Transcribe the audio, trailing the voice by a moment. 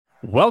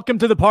Welcome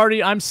to the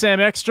party. I'm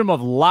Sam Ekstrom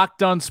of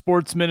Locked On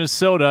Sports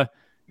Minnesota.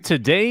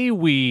 Today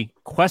we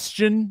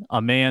question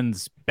a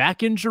man's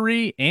back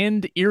injury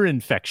and ear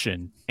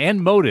infection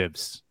and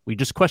motives. We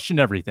just question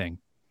everything.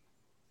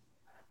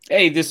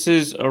 Hey, this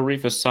is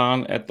Arif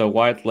Hassan at the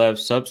White Lev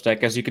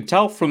Substack. As you can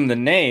tell from the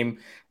name,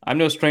 I'm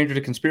no stranger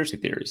to conspiracy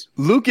theories.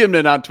 Luke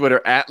Imden on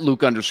Twitter at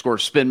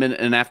Luke_Spinman.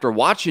 And after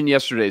watching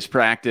yesterday's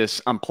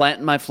practice, I'm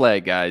planting my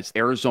flag, guys.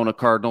 Arizona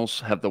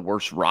Cardinals have the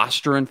worst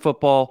roster in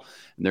football,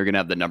 and they're going to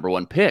have the number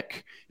one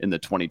pick in the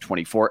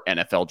 2024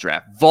 NFL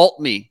draft. Vault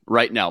me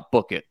right now.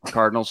 Book it.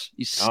 Cardinals,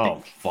 you stink.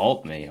 Oh,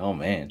 vault me. Oh,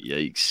 man.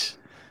 Yikes.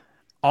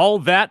 All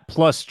that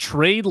plus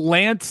Trey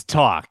Lance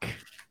talk.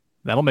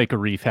 That'll make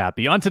Arif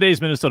happy on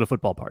today's Minnesota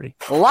Football Party.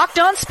 Locked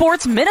On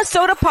Sports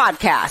Minnesota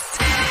Podcast.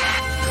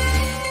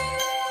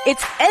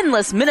 It's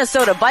endless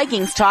Minnesota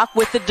Vikings talk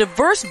with the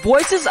diverse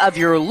voices of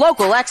your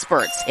local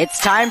experts.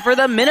 It's time for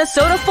the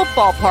Minnesota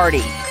Football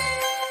Party.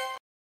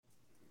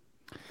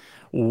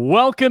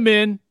 Welcome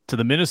in to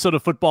the Minnesota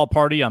Football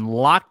Party on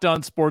Locked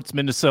On Sports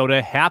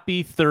Minnesota.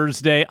 Happy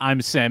Thursday. I'm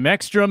Sam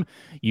Ekstrom.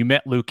 You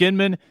met Luke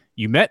Inman.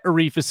 You met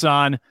Arif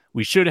Hassan.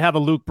 We should have a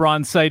Luke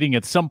Braun sighting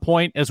at some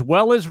point, as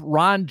well as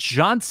Ron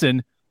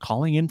Johnson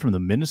calling in from the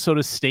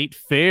Minnesota State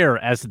Fair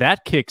as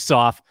that kicks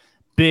off.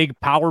 Big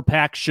Power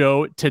Pack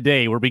show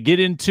today, where we get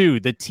into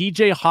the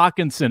TJ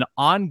Hockenson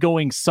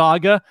ongoing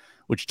saga,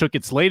 which took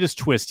its latest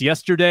twist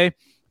yesterday.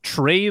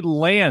 Trey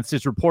Lance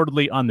is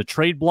reportedly on the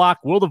trade block.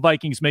 Will the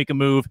Vikings make a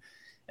move?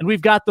 And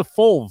we've got the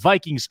full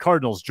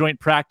Vikings-Cardinals joint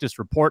practice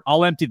report.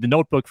 I'll empty the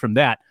notebook from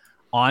that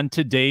on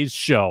today's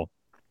show.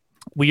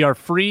 We are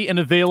free and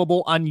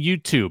available on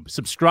YouTube.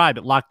 Subscribe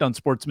at Locked On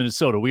Sports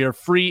Minnesota. We are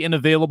free and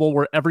available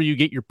wherever you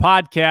get your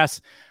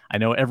podcasts. I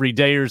know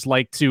everydayers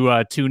like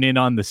to tune in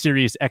on the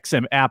Sirius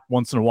XM app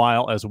once in a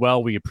while as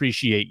well. We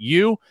appreciate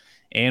you,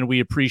 and we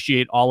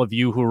appreciate all of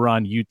you who are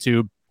on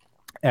YouTube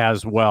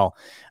as well.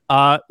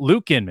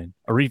 Luke Inman,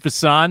 Arif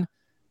Hassan,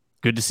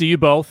 good to see you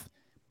both.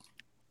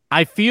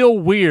 I feel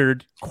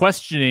weird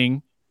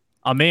questioning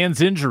a man's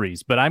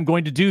injuries, but I'm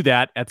going to do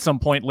that at some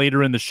point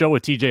later in the show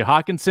with TJ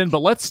Hockenson.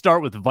 But let's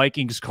start with the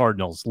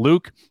Vikings-Cardinals.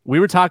 Luke, we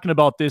were talking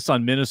about this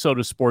on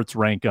Minnesota Sports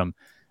Rankum.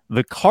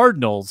 The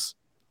Cardinals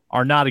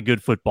are not a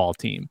good football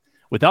team.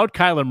 Without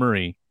Kyler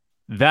Murray,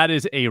 that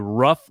is a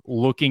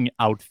rough-looking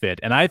outfit,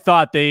 and I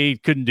thought they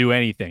couldn't do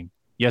anything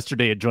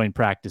yesterday at joint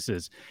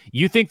practices.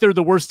 You think they're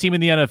the worst team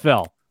in the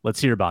NFL?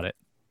 Let's hear about it.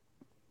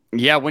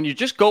 Yeah, when you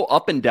just go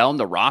up and down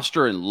the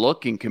roster and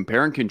look and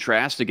compare and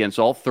contrast against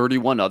all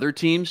 31 other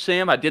teams,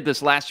 Sam, I did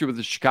this last year with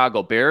the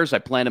Chicago Bears. I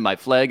planted my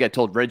flag. I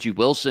told Reggie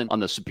Wilson on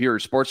the Superior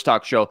Sports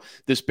Talk show,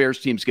 this Bears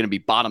team's going to be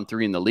bottom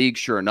 3 in the league.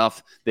 Sure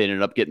enough, they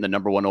ended up getting the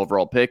number 1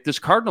 overall pick. This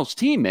Cardinals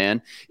team,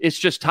 man, it's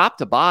just top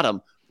to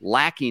bottom,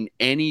 lacking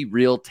any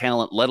real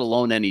talent, let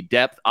alone any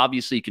depth.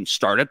 Obviously, you can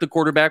start at the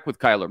quarterback with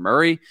Kyler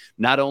Murray.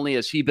 Not only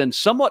has he been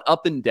somewhat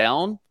up and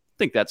down,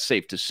 I think that's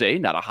safe to say,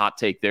 not a hot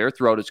take there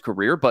throughout his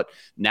career, but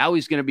now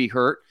he's going to be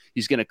hurt.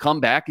 He's going to come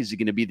back. Is he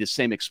going to be the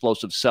same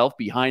explosive self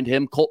behind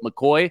him? Colt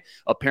McCoy,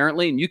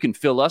 apparently, and you can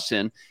fill us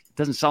in. It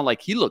doesn't sound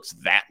like he looks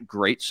that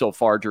great so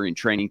far during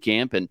training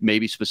camp and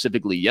maybe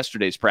specifically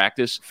yesterday's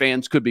practice.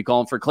 Fans could be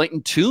calling for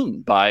Clayton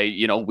Tune by,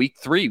 week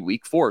 3,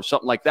 week 4,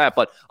 something like that.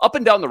 But up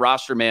and down the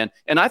roster, man.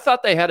 And I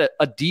thought they had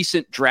a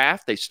decent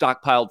draft. They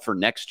stockpiled for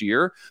next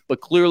year,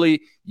 but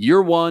clearly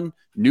year 1,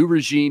 new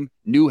regime,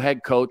 new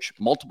head coach,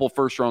 multiple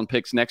first-round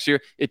picks next year.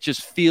 It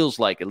just feels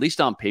like, at least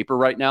on paper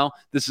right now,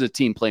 this is a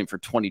team playing for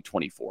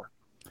 2024.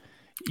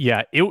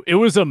 Yeah, it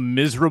was a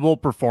miserable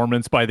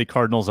performance by the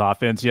Cardinals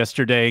offense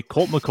yesterday.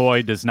 Colt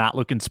McCoy does not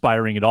look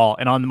inspiring at all.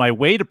 And on my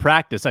way to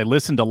practice, I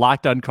listened to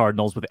Locked On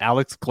Cardinals with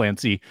Alex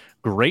Clancy.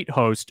 Great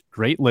host,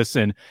 great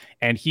listen.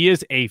 And he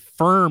is a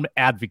firm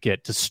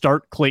advocate to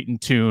start Clayton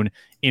Tune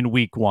in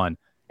week 1.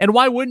 And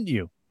why wouldn't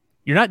you?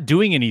 You're not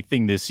doing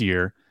anything this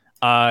year.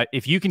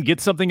 If you can get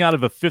something out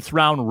of a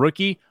 5th-round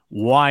rookie,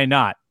 why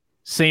not?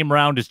 Same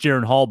round as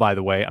Jaren Hall, by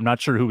the way. I'm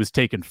not sure who was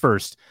taken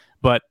first.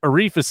 But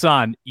Arif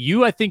Hassan,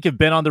 you, I think, have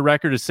been on the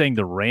record as saying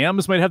the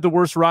Rams might have the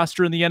worst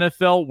roster in the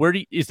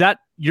NFL. Is that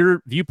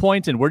your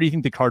viewpoint, and where do you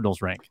think the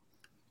Cardinals rank?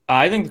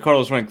 I think the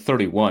Cardinals rank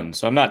 31,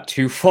 so I'm not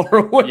too far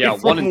away. Yeah,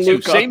 from 1 and 2,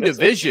 Luke same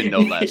division,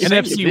 no less.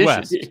 NFC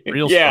West,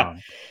 real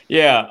strong.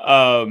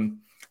 Yeah.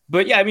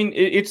 But yeah, I mean,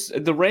 it's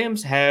the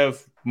Rams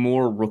have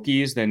more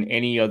rookies than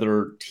any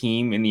other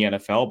team in the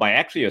NFL by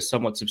actually a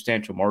somewhat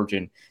substantial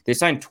margin. They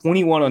signed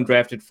 21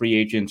 undrafted free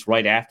agents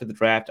right after the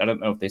draft. I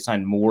don't know if they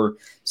signed more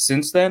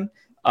since then.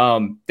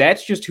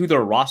 That's just who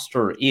their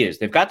roster is.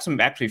 They've got some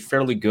actually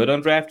fairly good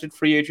undrafted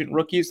free agent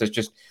rookies. That's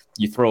just,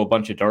 you throw a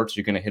bunch of darts,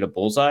 you're going to hit a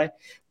bullseye.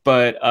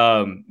 But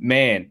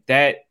man,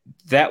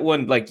 that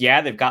one,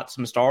 they've got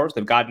some stars.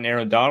 They've got an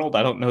Aaron Donald.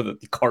 I don't know that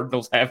the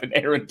Cardinals have an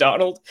Aaron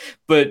Donald,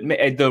 but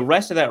the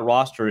rest of that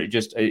roster,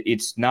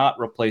 it's not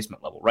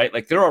replacement level, right?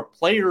 Like, there are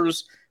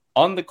players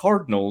on the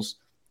Cardinals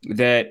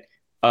that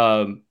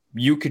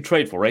you could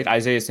trade for, right?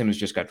 Isaiah Simmons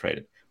just got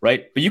traded,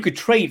 right? But you could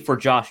trade for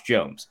Josh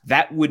Jones.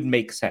 That would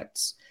make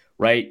sense,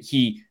 right?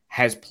 He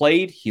has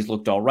played. He's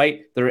looked all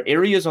right. There are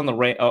areas on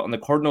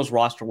the Cardinals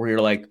roster where you're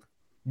like,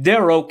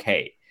 they're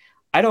okay.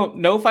 I don't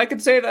know if I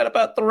could say that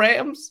about the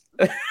Rams.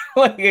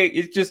 Like,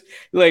 it's just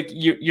like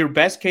your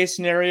best case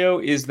scenario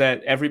is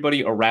that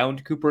everybody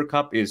around Cooper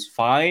Kupp is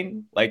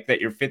fine, like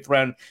that your 5th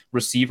round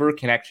receiver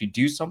can actually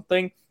do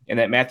something, and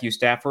that Matthew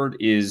Stafford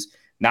is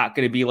not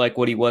going to be like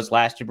what he was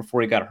last year before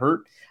he got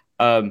hurt.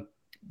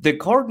 The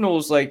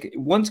Cardinals, like,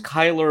 once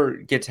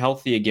Kyler gets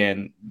healthy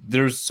again,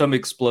 there's some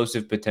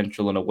explosive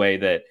potential in a way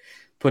that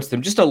puts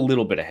them just a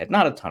little bit ahead,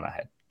 not a ton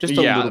ahead. Just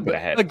a little bit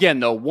ahead. Again,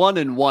 though, 1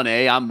 and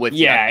 1A, I'm with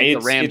you. I think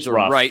the Rams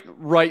are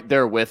right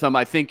there with them.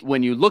 I think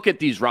when you look at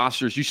these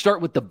rosters, you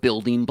start with the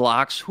building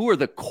blocks. Who are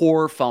the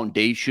core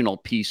foundational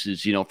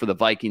pieces? For the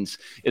Vikings,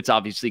 it's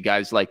obviously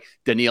guys like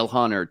Danielle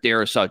Hunter,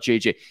 Darisaw,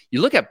 JJ.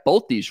 You look at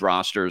both these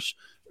rosters,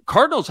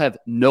 Cardinals have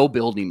no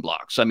building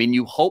blocks. I mean,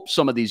 you hope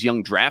some of these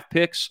young draft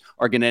picks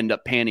are going to end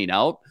up panning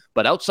out.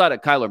 But outside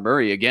of Kyler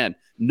Murray, again,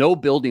 no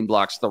building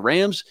blocks. The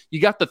Rams,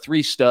 you got the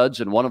 3 studs,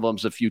 and one of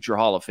them's a future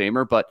Hall of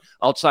Famer. But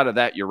outside of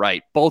that, you're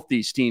right. Both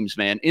these teams,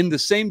 man, in the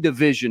same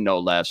division, no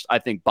less, I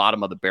think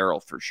bottom of the barrel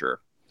for sure.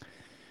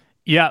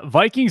 Yeah,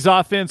 Vikings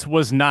offense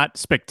was not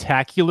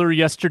spectacular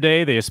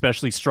yesterday. They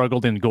especially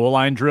struggled in goal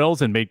line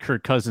drills and made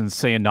Kirk Cousins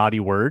say a naughty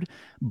word.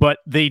 But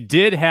they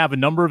did have a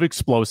number of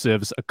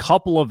explosives, a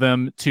couple of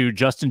them to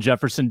Justin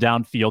Jefferson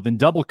downfield in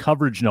double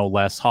coverage, no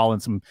less, hauling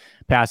some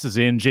passes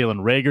in. Jalen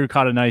Reagor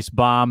caught a nice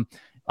bomb.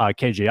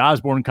 KJ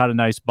Osborne caught a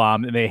nice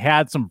bomb. And they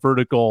had some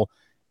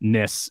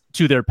verticalness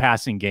to their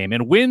passing game.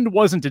 And wind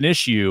wasn't an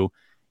issue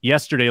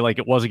yesterday like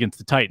it was against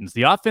the Titans.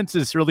 The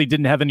offenses really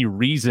didn't have any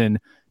reason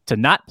to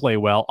not play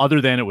well,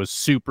 other than it was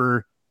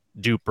super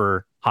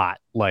duper hot,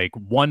 like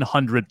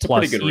 100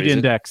 plus heat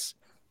index.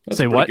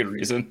 Say what? Good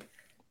reason.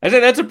 I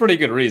said that's a pretty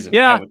good reason.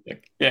 Yeah. I would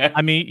think. Yeah.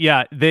 I mean,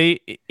 yeah,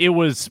 it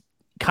was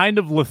kind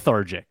of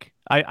lethargic.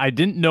 I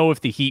didn't know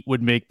if the heat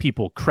would make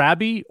people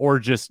crabby or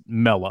just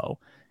mellow.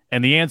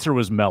 And the answer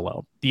was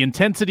mellow. The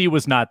intensity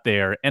was not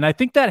there. And I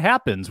think that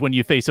happens when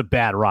you face a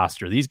bad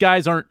roster. These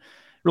guys aren't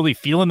really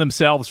feeling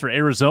themselves for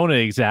Arizona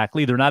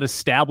exactly. They're not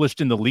established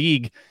in the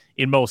league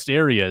in most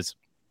areas.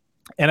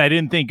 And I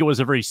didn't think it was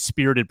a very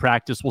spirited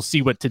practice. We'll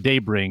see what today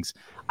brings.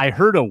 I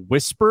heard a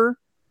whisper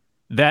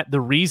that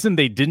the reason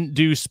they didn't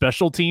do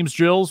special teams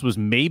drills was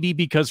maybe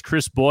because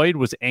Chris Boyd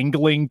was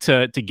angling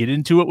to get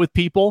into it with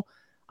people.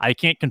 I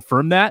can't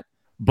confirm that,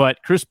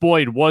 but Chris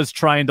Boyd was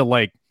trying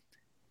to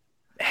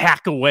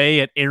hack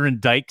away at Aaron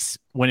Dykes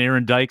when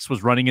Aaron Dykes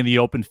was running in the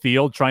open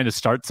field trying to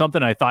start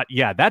something. I thought,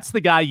 yeah, that's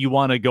the guy you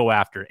want to go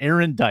after.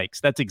 Aaron Dykes.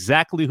 That's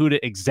exactly who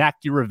to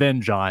exact your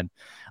revenge on.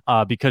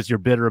 Because you're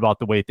bitter about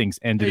the way things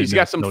ended. He's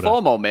got some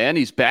FOMO, man.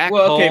 He's back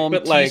home,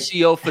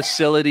 TCO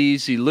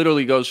facilities. He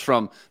literally goes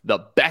from the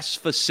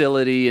best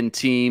facility and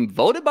team,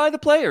 voted by the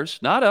players,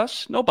 not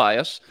us, no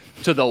bias,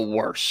 to the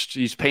worst.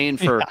 He's paying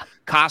for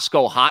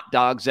Costco hot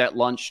dogs at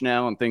lunch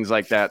now and things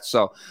like that.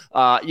 So,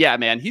 yeah,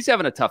 man, he's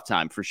having a tough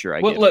time for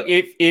sure. Look,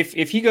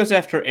 if he goes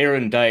after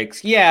Aaron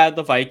Dykes, yeah,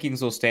 the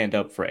Vikings will stand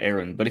up for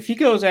Aaron. But if he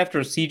goes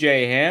after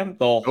CJ Ham,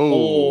 the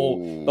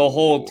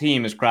whole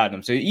team is crowding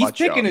him. So he's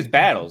picking his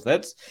battles.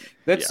 That's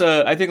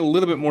I think a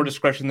little bit more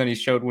discretion than he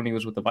showed when he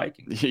was with the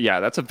Vikings. Yeah,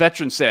 that's a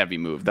veteran savvy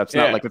move. That's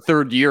not like a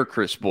third year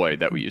Chris Boyd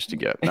that we used to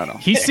get. No.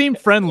 He seemed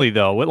friendly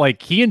though.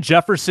 Like he and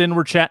Jefferson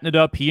were chatting it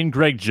up. He and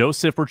Greg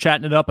Joseph were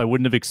chatting it up. I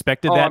wouldn't have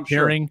expected that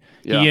pairing.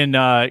 Sure. Yeah. He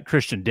and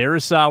Christian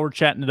Darisaw were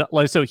chatting it up.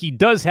 So he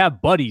does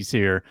have buddies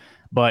here,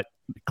 but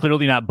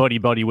clearly not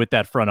buddy with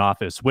that front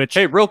office. Which,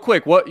 hey, real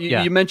quick,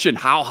 you mentioned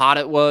how hot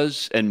it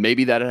was, and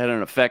maybe that had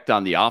an effect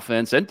on the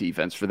offense and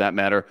defense for that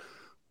matter.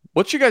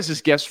 What's your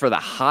guys' guess for the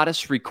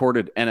hottest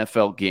recorded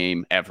NFL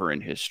game ever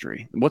in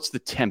history? What's the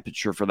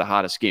temperature for the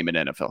hottest game in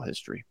NFL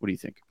history? What do you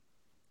think?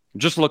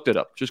 Just looked it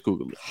up. Just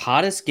Googled it.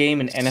 Hottest game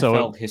in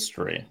NFL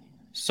history.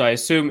 So I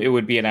assume it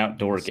would be an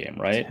outdoor game,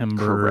 right?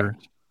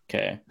 Correct.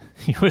 Okay.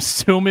 You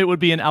assume it would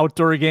be an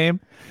outdoor game?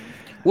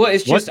 Well,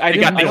 it's just I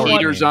got the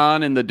heaters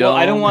on in the dome.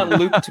 Well, I don't want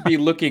Luke to be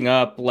looking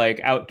up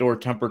outdoor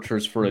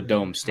temperatures for a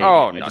dome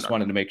stadium. I just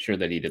wanted to make sure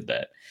that he did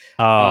that.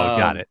 Oh,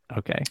 got it.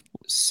 Okay.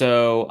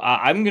 So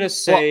I'm going to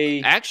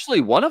say... Well,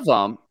 actually, one of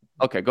them...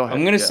 Okay, go ahead.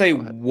 I'm going to say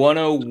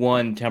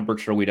 101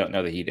 temperature. We don't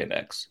know the heat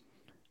index.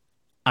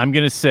 I'm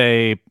going to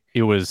say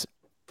it was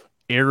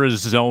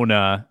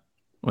Arizona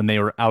when they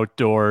were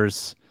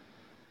outdoors.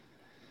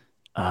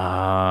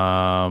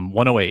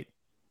 108.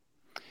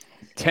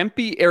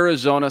 Tempe,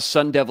 Arizona,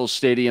 Sun Devil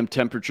Stadium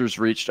temperatures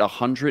reached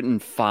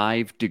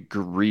 105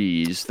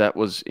 degrees. That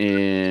was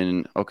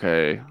in...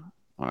 Okay.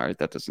 All right,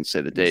 that doesn't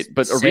say the date.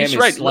 But Arif's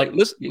right.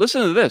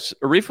 Listen to this.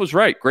 Arif was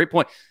right. Great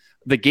point.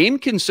 The game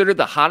considered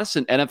the hottest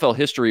in NFL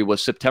history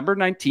was September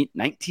 19,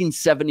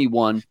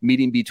 1971,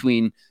 meeting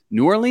between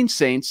New Orleans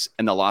Saints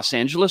and the Los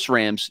Angeles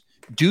Rams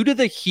due to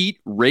the heat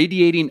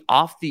radiating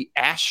off the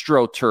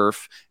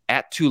AstroTurf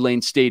at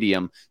Tulane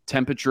Stadium.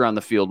 Temperature on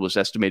the field was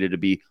estimated to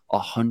be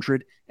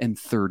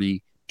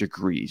 130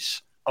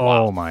 degrees.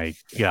 Oh, my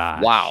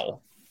God. Wow.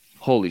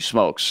 Holy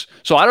smokes.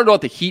 So I don't know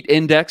what the heat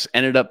index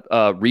ended up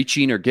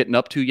reaching or getting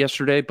up to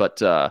yesterday, but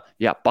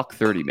yeah,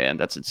 $130, man.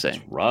 That's insane.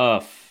 It's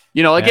rough.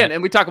 You know, again,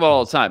 and we talk about it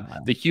all the time,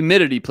 the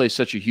humidity plays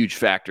such a huge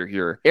factor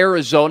here.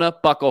 Arizona,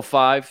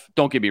 $105.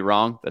 Don't get me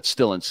wrong, that's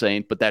still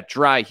insane. But that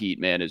dry heat,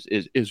 man,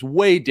 is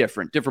way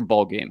different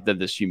ball game than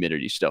this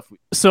humidity stuff.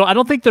 So I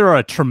don't think there are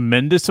a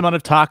tremendous amount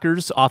of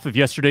talkers off of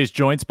yesterday's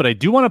joints, but I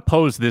do want to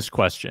pose this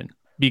question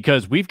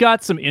because we've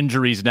got some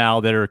injuries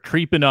now that are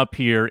creeping up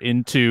here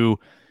into,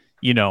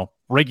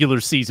 regular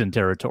season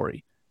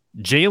territory.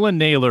 Jalen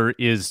Naylor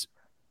is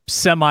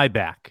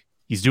semi-back.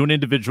 He's doing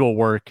individual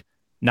work.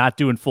 Not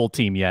doing full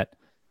team yet.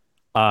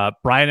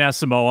 Brian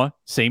Asamoah,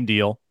 same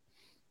deal.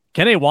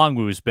 Kene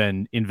Nwangwu's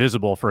been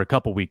invisible for a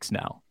couple weeks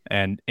now,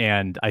 and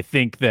I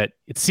think that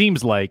it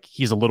seems like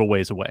he's a little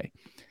ways away.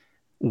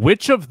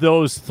 Which of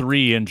those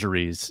three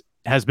injuries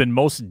has been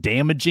most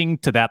damaging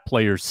to that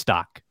player's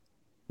stock?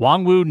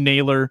 Nwangwu,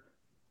 Naylor,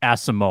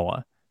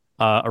 Asamoah.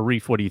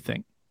 Arif, what do you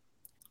think?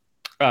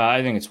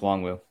 I think it's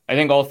Nwangwu. I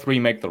think all three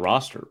make the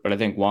roster, but I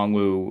think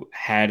Nwangwu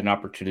had an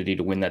opportunity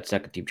to win that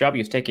second team job. He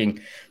was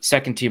taking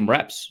second team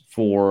reps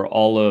for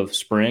all of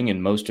spring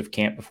and most of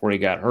camp before he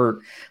got hurt.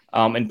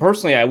 And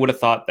personally, I would have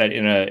thought that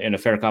in a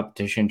fair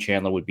competition,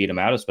 Chandler would beat him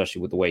out,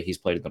 especially with the way he's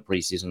played in the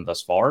preseason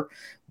thus far.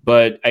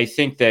 But I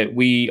think that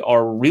we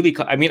are really.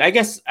 I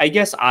guess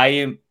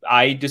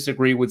I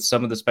disagree with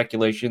some of the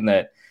speculation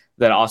that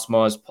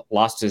Asamoah has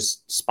lost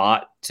his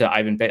spot to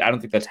Ivan Pace. I don't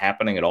think that's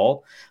happening at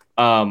all.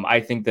 I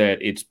think that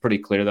it's pretty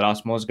clear that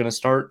Asamoah is going to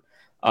start.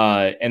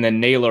 And then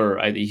Naylor,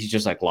 he's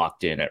just like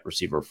locked in at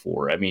receiver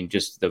 4. I mean,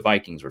 just the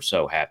Vikings were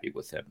so happy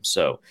with him.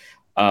 So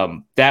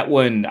that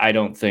one I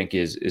don't think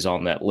is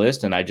on that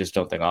list. And I just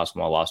don't think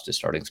Asamoah lost his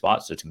starting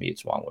spot. So to me,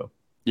 it's Nwangwu.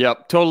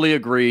 Yep, totally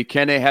agree.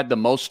 Kene had the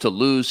most to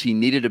lose. He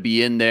needed to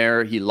be in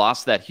there. He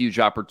lost that huge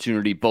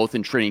opportunity both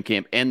in training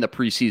camp and the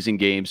preseason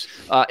games.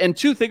 And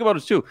two, think about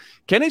it too.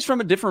 Kene's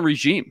from a different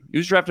regime. He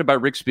was drafted by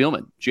Rick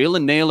Spielman.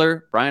 Jalen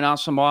Naylor, Brian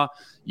Asamoah,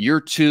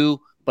 year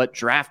 2, but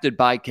drafted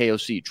by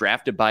KOC,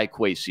 drafted by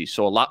Kwesi.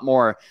 So a lot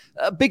more,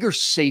 a bigger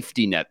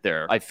safety net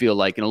there, I feel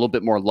like, and a little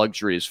bit more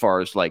luxury as far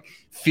as like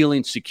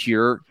feeling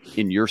secure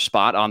in your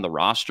spot on the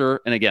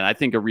roster. And again, I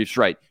think Arif's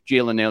right.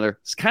 Jalen Naylor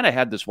has kind of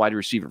had this wide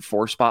receiver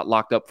 4 spot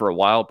locked up for a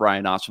while.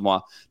 Brian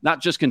Asamoah,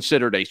 not just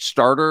considered a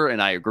starter,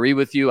 and I agree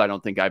with you. I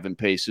don't think Ivan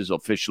Pace has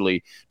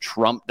officially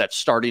trumped that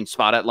starting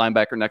spot at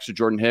linebacker next to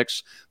Jordan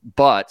Hicks,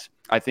 but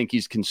I think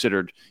he's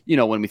considered,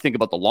 when we think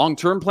about the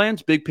long-term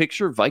plans, big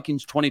picture,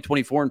 Vikings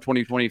 2024 and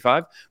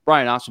 2025,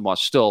 Brian Asamoah is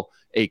still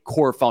a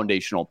core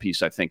foundational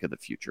piece, I think, of the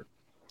future.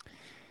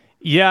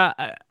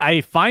 Yeah,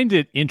 I find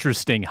it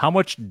interesting how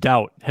much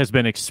doubt has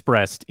been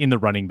expressed in the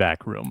running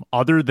back room,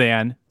 other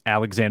than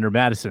Alexander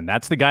Mattison.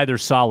 That's the guy they're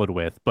solid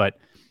with, but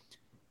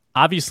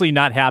obviously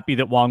not happy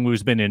that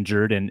Nwangwu's been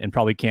injured and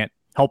probably can't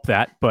help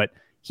that, but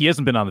he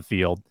hasn't been on the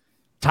field.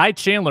 Ty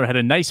Chandler had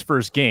a nice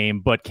first game,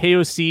 but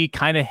KOC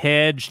kind of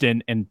hedged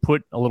and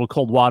put a little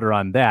cold water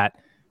on that.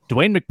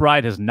 Dwayne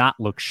McBride has not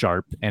looked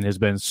sharp and has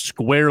been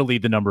squarely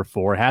the number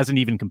 4, hasn't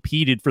even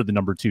competed for the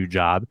number 2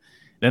 job.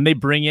 Then they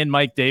bring in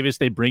Mike Davis,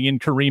 they bring in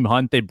Kareem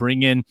Hunt,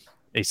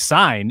 they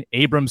sign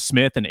Abram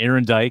Smith and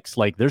Aaron Dykes.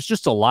 Like, there's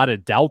just a lot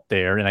of doubt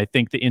there, and I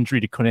think the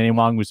injury to Kene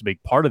Nwangwu was a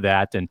big part of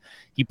that, and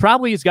he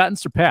probably has gotten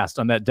surpassed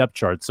on that depth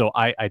chart. So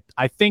I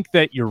think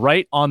that you're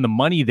right on the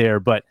money there,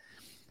 but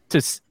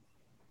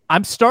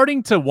I'm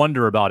starting to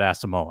wonder about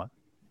Asamoah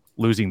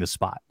losing the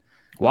spot.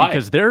 Why?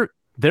 Because there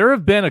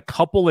have been a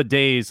couple of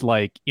days,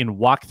 like in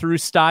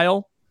walkthrough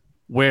style,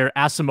 where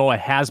Asamoah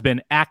has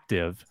been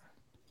active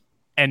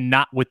and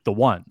not with the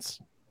ones,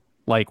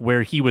 like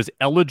where he was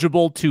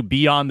eligible to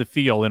be on the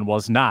field and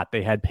was not.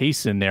 They had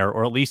Pace in there,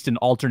 or at least in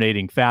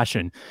alternating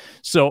fashion.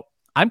 So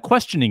I'm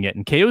questioning it.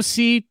 And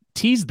KOC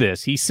teased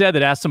this. He said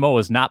that Asamoah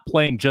is not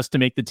playing just to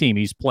make the team.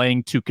 He's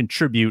playing to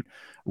contribute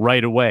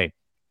right away.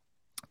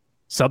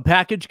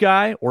 Sub-package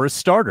guy or a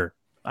starter?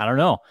 I don't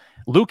know.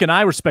 Luke and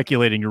I were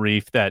speculating,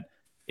 Arif, that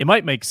it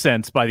might make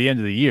sense by the end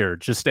of the year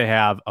just to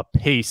have a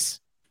Pace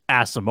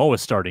Asamoah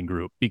starting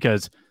group,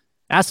 because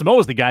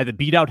Asamoah is the guy that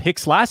beat out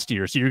Hicks last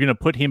year. So you're going to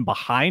put him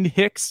behind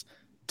Hicks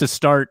to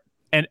start.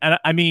 And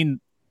I mean,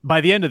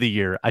 by the end of the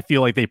year, I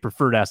feel like they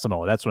preferred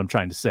Asamoah. That's what I'm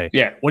trying to say.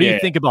 Yeah. What do you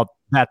think about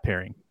that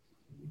pairing?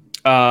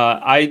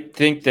 I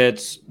think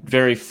that's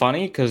very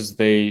funny because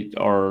they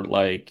are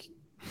like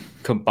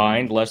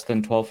combined less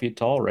than 12 feet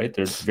tall, right?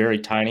 They're very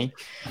tiny.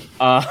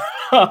 But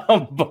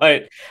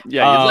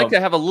yeah, you'd like to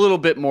have a little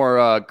bit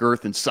more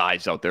girth and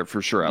size out there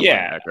for sure.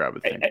 Yeah, linebacker, I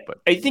would think. But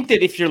I think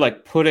that if you're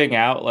like putting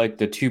out like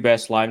the 2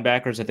 best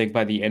linebackers, I think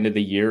by the end of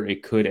the year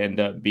it could end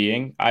up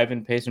being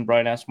Ivan Pace and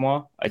Brian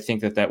Asamoah. I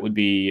think that would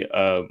be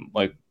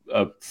like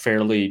a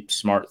fairly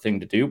smart thing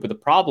to do. But the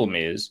problem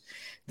is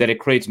that it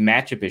creates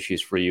matchup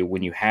issues for you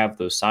when you have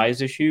those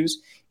size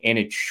issues, and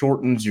it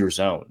shortens your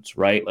zones,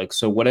 right? Like,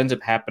 so what ends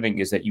up happening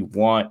is that you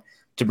want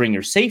to bring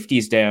your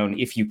safeties down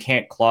if you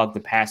can't clog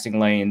the passing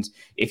lanes,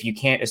 if you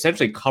can't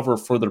essentially cover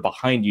further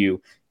behind you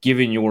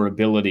given your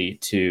ability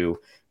to,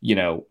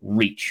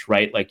 reach,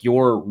 right? Like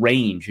your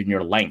range and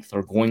your length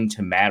are going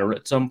to matter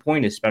at some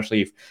point,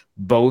 especially if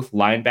both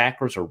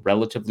linebackers are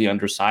relatively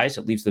undersized.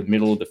 It leaves the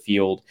middle of the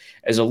field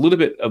as a little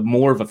bit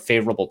more of a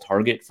favorable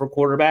target for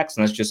quarterbacks,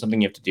 and that's just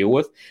something you have to deal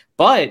with.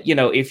 But,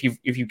 if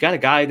you've got a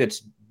guy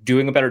that's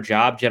doing a better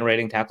job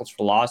generating tackles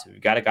for loss, if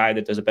you've got a guy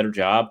that does a better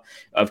job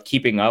of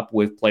keeping up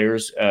with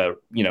players,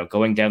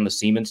 going down the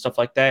seam and stuff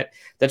like that,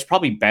 that's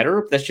probably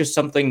better. That's just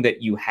something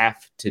that you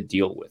have to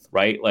deal with,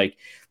 right? Like,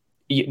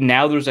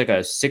 now there's like a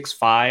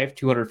 6'5",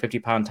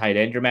 250-pound tight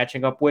end you're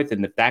matching up with,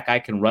 and if that guy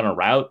can run a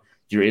route,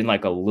 you're in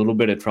like a little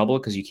bit of trouble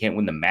because you can't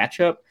win the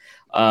matchup.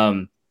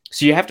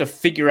 So you have to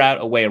figure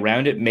out a way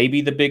around it.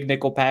 Maybe the big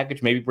nickel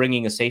package, maybe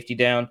bringing a safety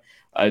down.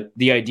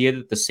 The idea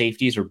that the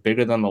safeties are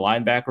bigger than the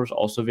linebackers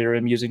also very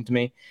amusing to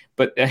me.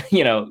 But,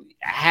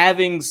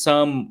 having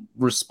some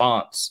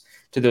response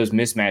to those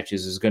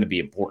mismatches is going to be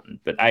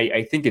important. But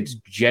I think it's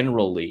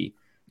generally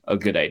a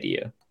good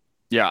idea.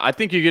 Yeah, I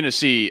think you're going to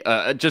see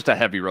just a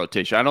heavy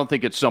rotation. I don't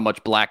think it's so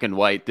much black and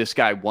white. This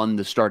guy won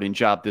the starting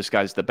job. This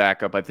guy's the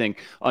backup. I think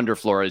under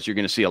Flores, you're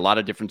going to see a lot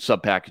of different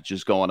sub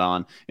packages going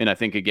on. And I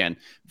think, again,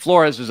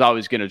 Flores is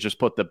always going to just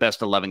put the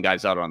best 11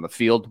 guys out on the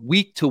field.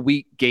 Week to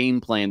week game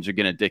plans are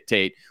going to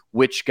dictate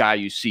which guy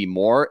you see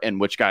more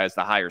and which guy has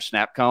the higher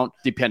snap count,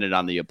 dependent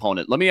on the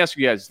opponent. Let me ask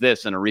you guys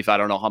this, and Arif, I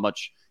don't know how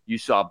much you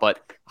saw,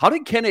 but how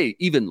did Kene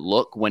even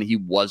look when he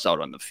was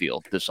out on the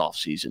field this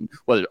offseason?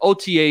 Whether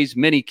OTAs,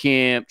 mini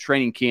camp,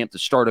 training camp, the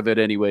start of it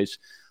anyways.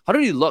 How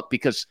did he look?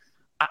 Because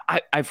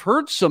I've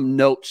heard some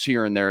notes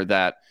here and there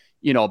that,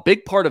 a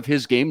big part of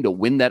his game to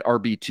win that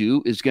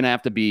RB2 is going to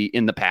have to be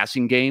in the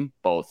passing game,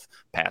 both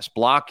pass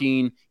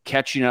blocking,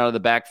 catching out of the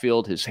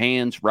backfield, his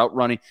hands, route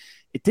running.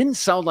 It didn't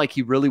sound like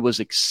he really was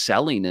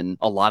excelling in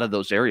a lot of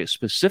those areas,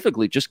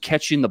 specifically just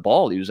catching the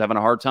ball. He was having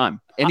a hard time.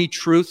 Any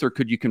truth, or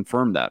could you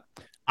confirm that?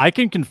 I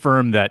can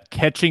confirm that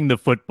catching the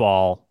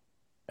football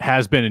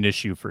has been an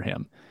issue for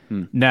him.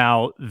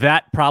 Now,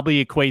 that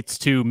probably equates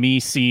to me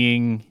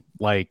seeing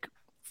like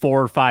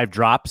 4 or 5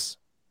 drops,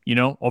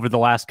 over the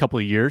last couple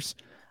of years.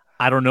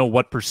 I don't know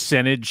what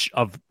percentage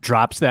of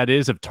drops that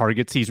is of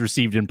targets he's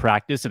received in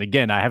practice. And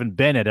again, I haven't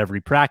been at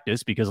every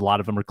practice because a lot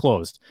of them are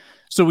closed.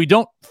 So we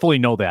don't fully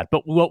know that.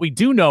 But what we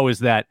do know is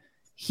that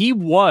he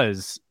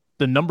was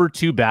the number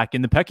 2 back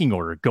in the pecking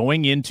order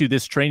going into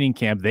this training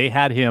camp. They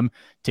had him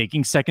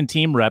taking second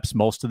team reps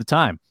most of the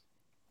time.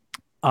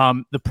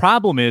 The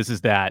problem is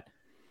that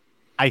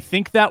I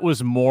think that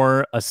was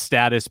more a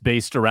status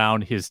based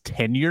around his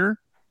tenure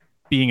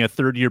being a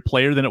third-year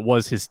player than it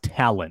was his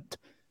talent,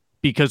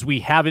 because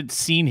we haven't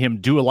seen him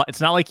do a lot.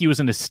 It's not like he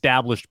was an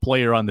established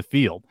player on the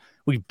field.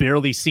 We've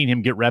barely seen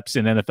him get reps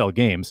in NFL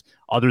games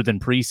other than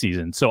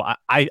preseason. So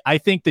I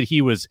think that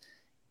he was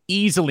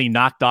easily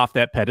knocked off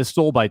that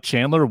pedestal by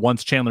Chandler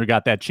once Chandler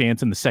got that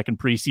chance in the second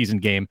preseason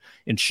game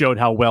and showed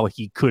how well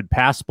he could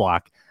pass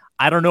block.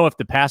 I don't know if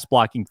the pass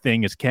blocking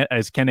thing is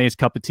Kene's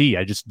cup of tea.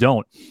 I just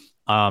don't.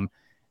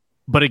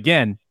 But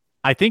again,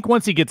 I think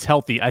once he gets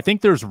healthy, I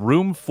think there's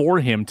room for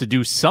him to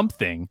do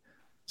something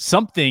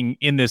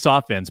in this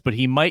offense, but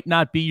he might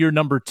not be your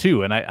number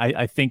 2. And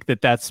I think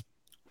that's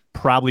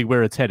probably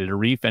where it's headed.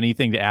 Arif,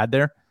 anything to add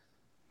there?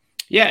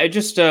 Yeah, it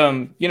just,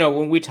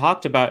 when we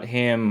talked about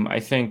him, I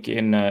think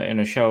in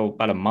a show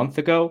about a month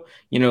ago,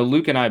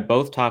 Luke and I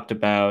both talked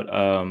about,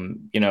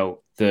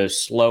 the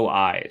slow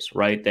eyes,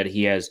 right? That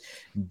he has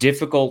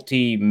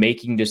difficulty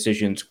making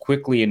decisions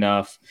quickly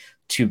enough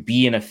to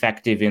be an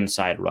effective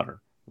inside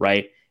runner,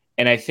 right?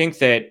 And I think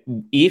that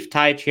if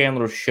Ty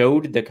Chandler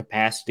showed the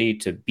capacity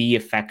to be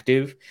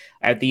effective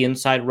at the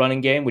inside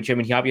running game, which,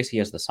 he obviously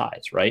has the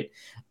size, right?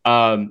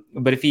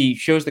 But if he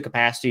shows the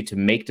capacity to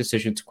make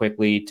decisions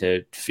quickly,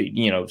 to,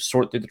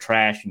 sort through the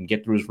trash and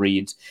get through his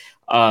reads,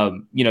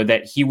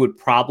 that he would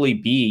probably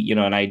be,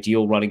 an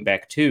ideal running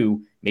back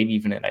 2, maybe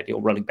even an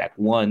ideal running back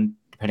 1,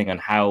 depending on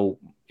how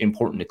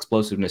important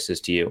explosiveness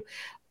is to you.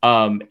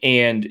 And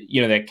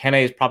that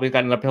Kene has probably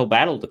got an uphill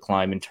battle to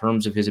climb in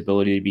terms of his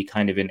ability to be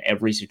kind of in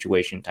every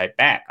situation type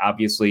back.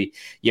 Obviously,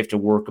 you have to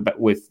work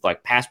with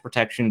like pass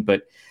protection,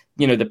 but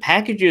the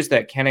packages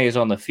that Kene is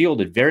on the field,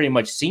 it very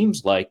much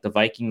seems like the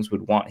Vikings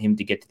would want him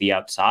to get to the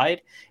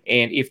outside.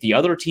 And if the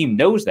other team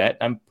knows that,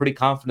 I'm pretty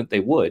confident they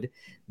would,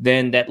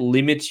 then that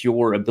limits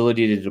your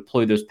ability to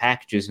deploy those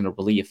packages in a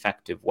really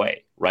effective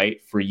way,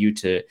 right? For you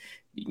to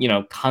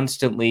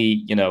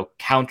constantly,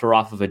 counter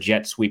off of a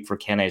jet sweep for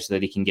Kene so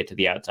that he can get to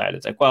the outside.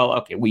 It's like, well,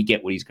 okay, we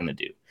get what he's going to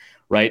do,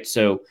 right?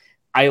 So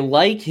I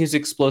like his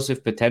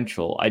explosive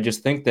potential. I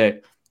just think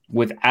that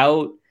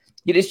without,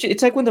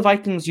 it's like when the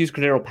Vikings used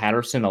Cordero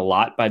Patterson a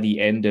lot by the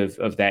end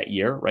of that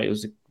year, right?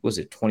 Was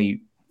it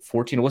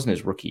 2014? It wasn't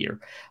his rookie year,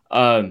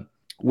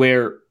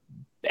 where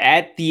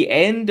at the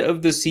end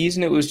of the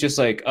season, it was just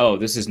like, oh,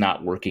 this is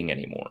not working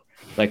anymore.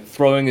 Like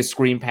throwing a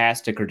screen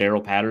pass to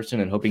Cordero Patterson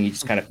and hoping he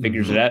just kind of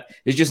figures it out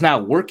is just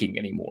not working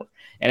anymore.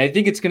 And I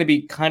think it's going to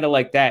be kind of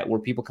like that, where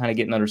people kind of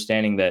get an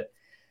understanding that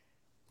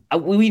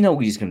we know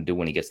what he's going to do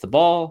when he gets the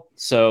ball.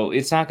 So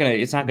it's not going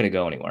to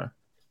go anywhere.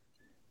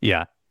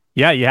 Yeah.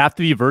 Yeah. You have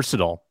to be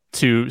versatile.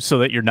 so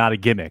that you're not a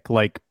gimmick.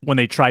 Like when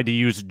they tried to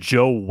use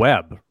Joe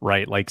Webb,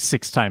 right? Like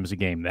 6 times a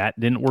game. That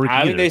didn't work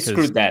I either. think they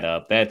screwed that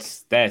up. They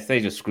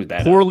just screwed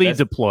that poorly up.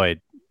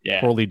 Deployed. Yeah.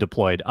 Poorly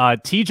deployed.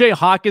 TJ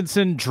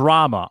Hockenson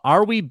drama.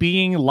 Are we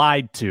being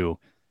lied to?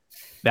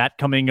 That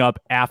coming up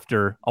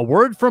after a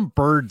word from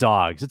Bird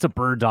Dogs. It's a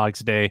Bird Dogs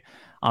day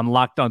on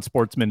Locked On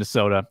Sports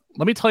Minnesota.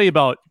 Let me tell you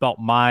about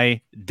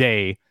my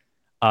day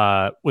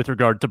with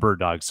regard to Bird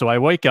Dogs. So I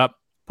wake up,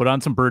 put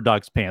on some Bird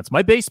Dogs pants.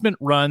 My basement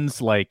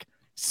runs like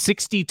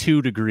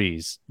 62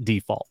 degrees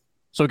default.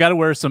 So I got to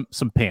wear some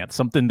pants,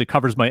 something that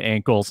covers my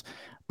ankles.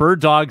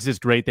 Bird Dogs is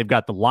great. They've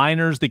got the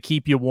liners that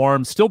keep you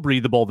warm, still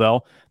breathable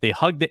though. They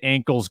hug the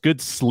ankles, good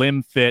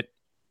slim fit.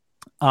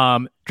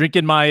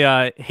 Drinking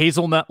my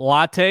hazelnut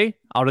latte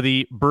out of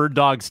the Bird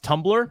Dogs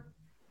tumbler.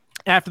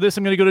 After this,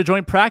 I'm going to go to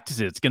joint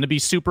practices. It's going to be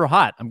super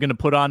hot. I'm going to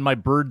put on my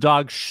Bird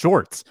Dogs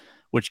shorts,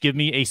 which give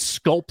me a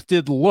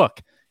sculpted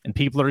look. And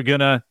people are going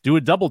to do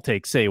a double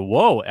take, say,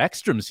 whoa,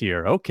 Ekstrom's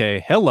here.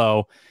 Okay,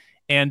 hello.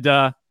 And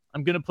I'm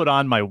going to put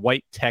on my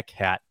white tech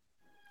hat,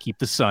 keep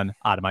the sun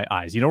out of my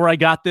eyes. You know where I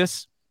got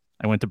this?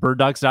 I went to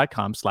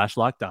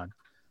birddogs.com/lockedon,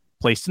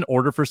 placed an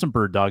order for some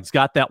Bird Dogs,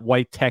 got that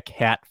white tech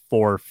hat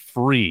for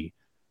free.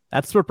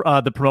 That's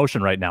the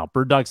promotion right now.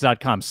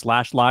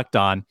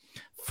 birddogs.com/lockedon.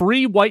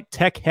 Free white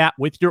tech hat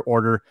with your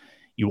order.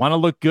 You want to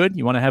look good?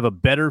 You want to have a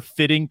better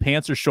fitting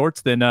pants or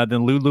shorts than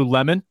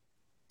Lululemon?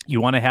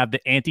 You want to have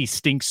the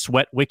anti-stink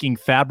sweat wicking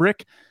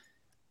fabric?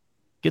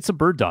 Get some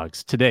Bird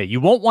Dogs today. You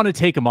won't want to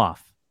take them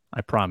off.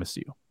 I promise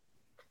you.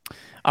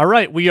 All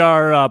right, we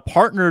are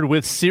partnered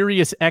with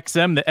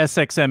SiriusXM, the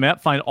SXM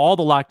app. Find all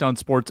the Locked On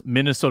Sports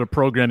Minnesota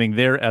programming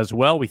there as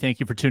well. We thank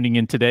you for tuning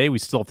in today. We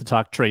still have to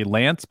talk Trey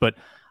Lance, but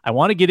I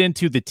want to get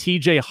into the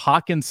TJ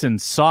Hockenson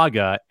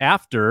saga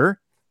after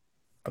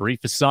Arif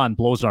Hassan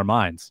blows our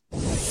minds.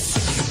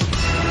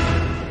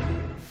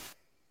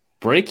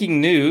 Breaking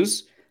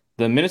news,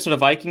 the Minnesota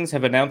Vikings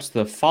have announced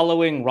the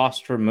following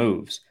roster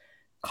moves.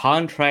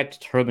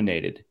 Contract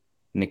terminated.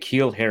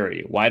 N'Keal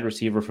Harry, wide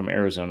receiver from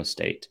Arizona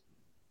State.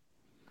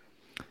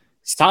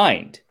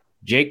 Signed,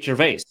 Jake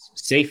Gervais,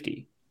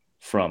 safety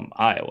from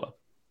Iowa.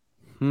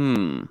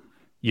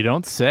 You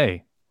don't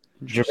say.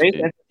 Gervais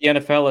entered the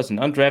NFL as an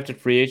undrafted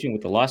free agent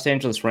with the Los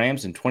Angeles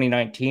Rams in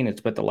 2019 and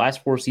spent the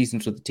last 4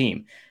 seasons with the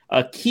team.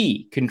 A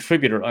key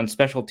contributor on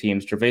special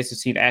teams, Gervais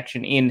has seen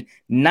action in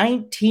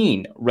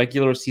 19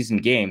 regular season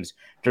games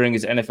during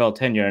his NFL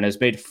tenure and has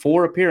made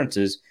 4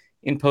 appearances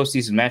in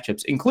postseason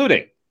matchups,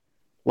 including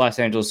Los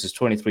Angeles'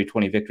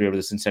 23-20 victory over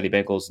the Cincinnati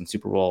Bengals in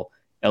Super Bowl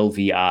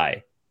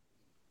LVI.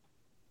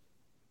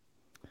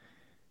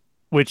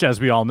 Which,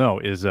 as we all know,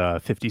 is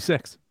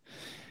 56.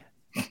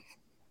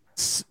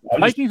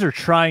 Vikings are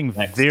trying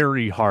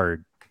very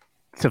hard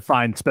to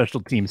find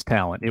special teams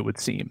talent, it would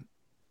seem.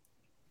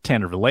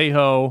 Tanner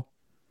Vallejo,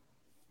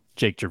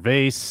 Jake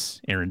Gervais,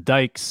 Aaron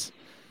Dykes.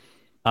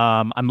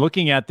 I'm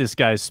looking at this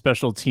guy's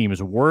special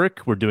teams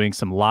work. We're doing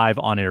some live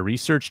on-air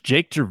research.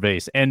 Jake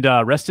Gervais. And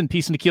rest in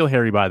peace, N'Keal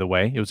Harry, by the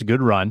way. It was a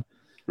good run.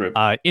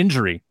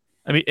 Injury.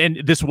 I mean,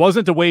 and this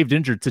wasn't a waived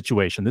injured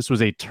situation. This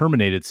was a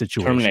terminated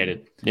situation.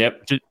 Terminated.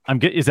 Yep.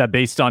 Is that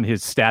based on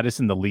his status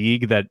in the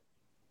league that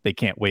they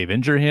can't waive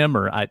injure him?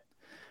 Or I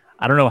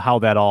don't know how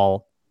that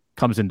all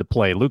comes into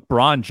play. Luke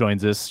Braun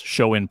joins us.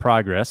 Show in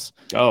progress.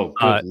 Oh,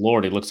 good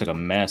Lord. He looks like a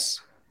mess.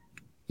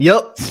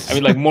 Yep. I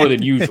mean, like more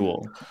than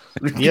usual.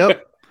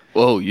 Yep.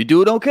 Whoa, you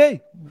doing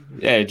okay?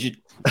 Yeah.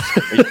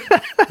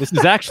 This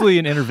is actually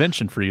an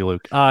intervention for you,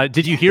 Luke.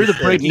 Did you hear the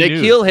breaking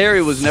news? N'Keal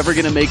Harry was never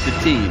going to make the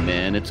team,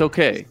 man. It's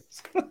okay.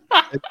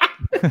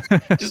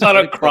 Just on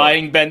a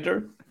crying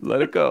bender.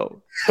 Let it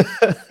go.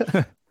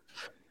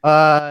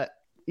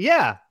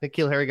 Yeah.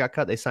 N'Keal Harry got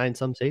cut. They signed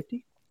some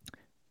safety.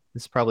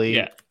 This is probably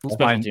special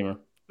teamer.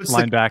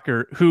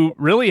 Linebacker who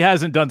really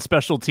hasn't done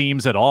special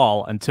teams at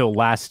all until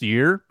last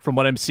year, from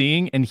what I'm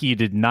seeing, and he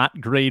did not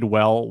grade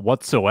well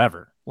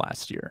whatsoever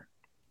last year.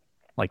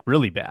 Like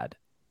really bad.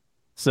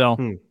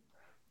 So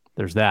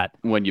there's that.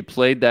 When you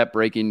played that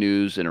breaking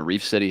news and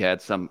Arif said he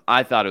had some,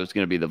 I thought it was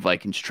going to be the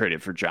Vikings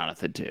traded for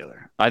Jonathan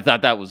Taylor. I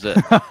thought that was it.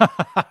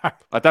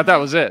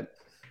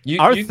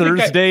 Our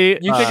Thursday.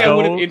 You think I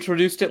would have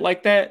introduced it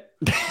like that?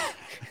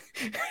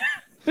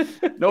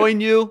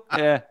 Knowing you,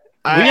 yeah.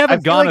 We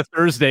haven't gone a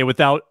Thursday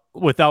without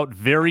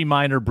very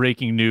minor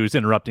breaking news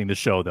interrupting the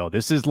show, though.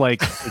 This is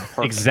like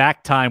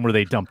exact time where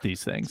they dump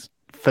these things.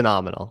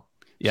 Phenomenal.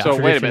 Yeah.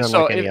 So wait a minute.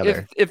 So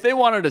if they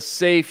wanted a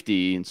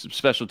safety and some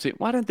special team,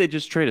 why didn't they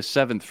just trade a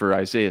 7th for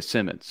Isaiah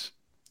Simmons?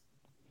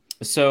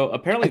 So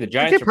apparently the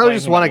Giants they probably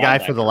just want a guy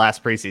for the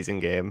last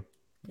preseason game,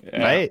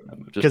 right?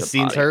 Because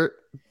Scene's hurt.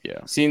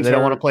 Yeah, Scene's they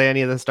don't want to play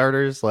any of the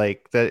starters.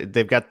 Like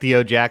they've got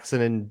Theo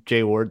Jackson and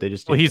Jay Ward. They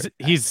just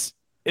he's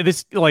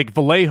this like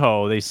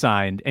Vallejo they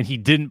signed, and he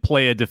didn't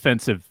play a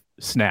defensive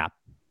snap.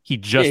 He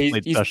just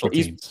played special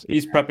teams.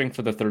 He's prepping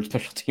for the 3rd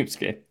special teams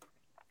game.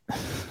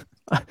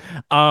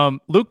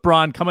 Luke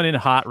Braun coming in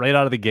hot right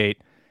out of the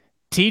gate.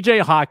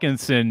 TJ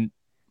Hockenson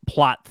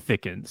plot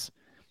thickens.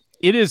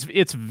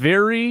 It's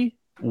very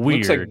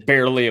Weird. Looks like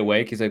barely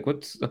awake. He's like,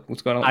 what's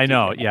going on? I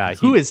know. Yeah.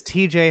 Who is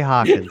TJ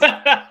Hawkins?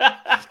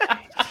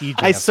 TJ,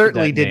 I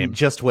certainly that didn't name.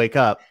 just wake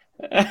up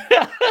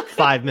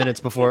 5 minutes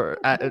before,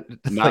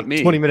 like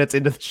me. 20 minutes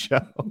into the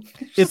show.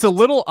 It's a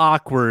little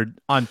awkward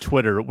on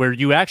Twitter where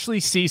you actually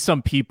see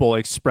some people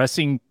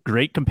expressing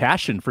great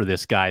compassion for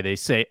this guy. They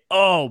say,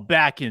 oh,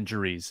 back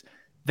injuries.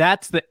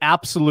 That's the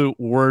absolute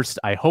worst.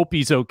 I hope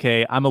he's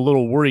okay. I'm a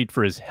little worried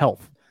for his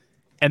health.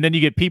 And then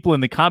you get people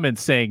in the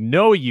comments saying,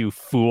 no, you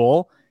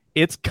fool.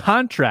 It's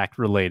contract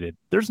related.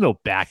 There's no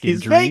back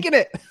injury. He's making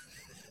it.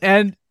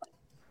 And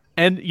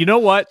you know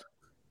what?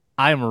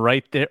 I'm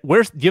right there.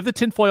 Do you have the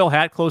tinfoil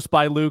hat close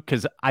by, Luke?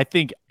 Because I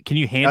think, can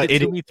you hand it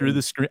to me through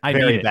the screen? I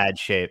Very need it. bad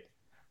shape.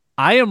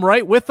 I am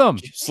right with him.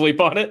 Sleep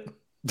on it.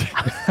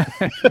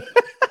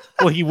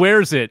 Well, he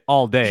wears it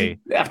all day,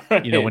 Yeah,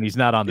 right. when he's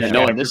not on the show.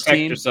 no, and this Protect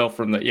team, yourself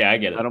from the. Yeah, I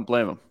get it. I don't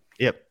blame him.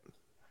 Yep.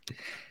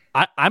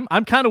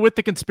 I'm kind of with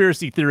the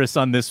conspiracy theorists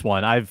on this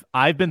one.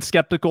 I've been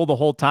skeptical the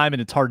whole time,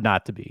 and it's hard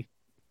not to be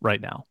right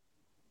now.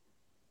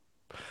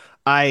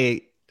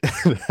 I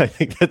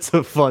think that's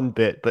a fun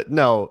bit, but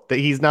no, that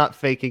he's not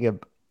faking a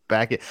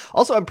back.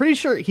 Also, I'm pretty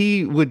sure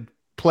he would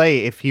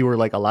play if he were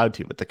like allowed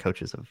to, but the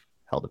coaches have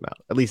held him out.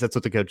 At least that's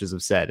what the coaches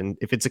have said. And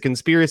if it's a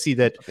conspiracy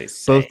that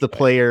both the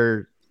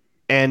player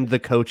and the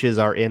coaches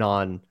are in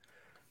on,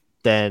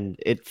 then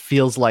it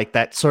feels like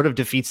that sort of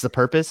defeats the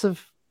purpose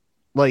of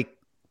like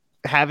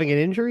having an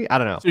injury. I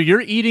don't know. So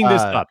you're eating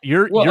this up.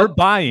 You're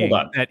buying hold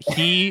on. that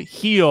he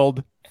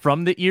healed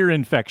from the ear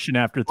infection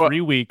after 3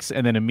 weeks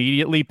and then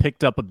immediately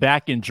picked up a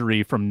back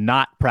injury from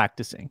not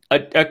practicing.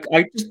 Just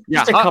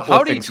a couple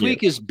How of did he things tweak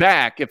here. his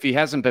back if he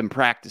hasn't been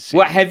practicing?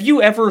 Well, have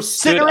you ever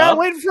stood Sitting around up?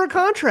 waiting for a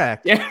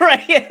contract. Yeah,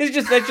 right. That's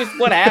just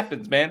what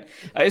happens, man.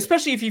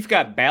 Especially if you've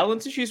got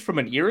balance issues from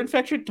an ear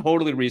infection,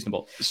 totally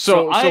reasonable.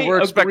 So I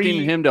we're expecting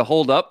agree- him to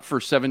hold up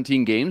for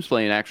 17 games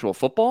playing actual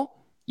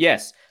football?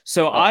 Yes.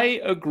 So I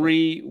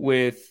agree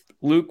with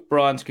Luke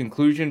Braun's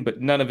conclusion,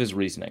 but none of his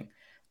reasoning.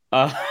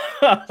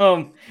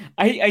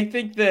 I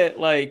think that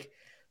like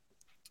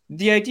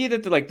the idea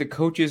that the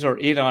coaches are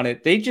in on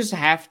it, they just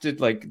have to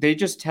they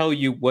just tell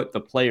you what the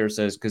player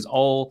says because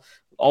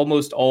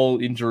almost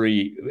all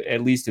injury,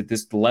 at least at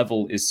this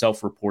level, is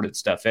self-reported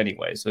stuff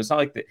anyway. So it's not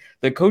like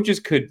the coaches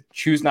could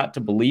choose not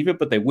to believe it,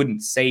 but they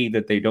wouldn't say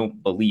that they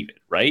don't believe it,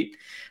 right?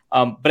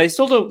 But I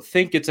still don't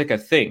think it's like a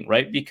thing,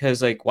 right?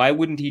 Because why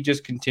wouldn't he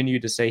just continue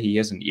to say he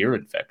has an ear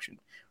infection,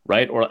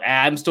 right? Or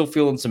I'm still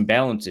feeling some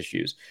balance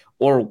issues.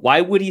 Or why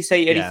would he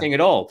say anything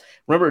at all?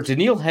 Remember,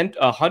 Daniil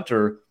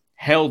Hunter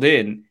held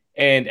in,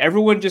 and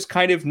everyone just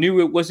kind of knew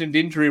it wasn't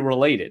injury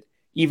related,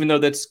 even though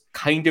that's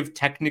kind of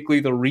technically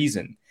the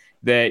reason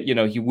that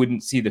he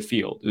wouldn't see the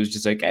field. It was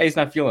just like, hey, he's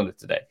not feeling it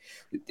today.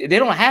 They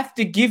don't have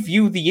to give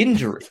you the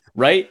injury,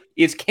 right?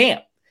 It's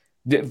camp.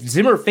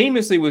 Zimmer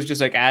famously was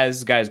just like,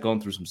 this guy's going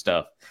through some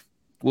stuff.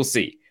 We'll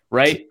see.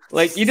 Right?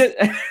 You did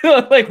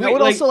that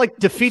would also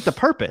defeat the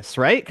purpose,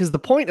 right? Because the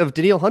point of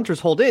Daniil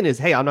Hunter's hold in is,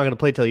 hey, I'm not going to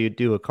play till you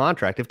do a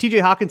contract. If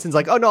TJ Hawkinson's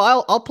like, oh no,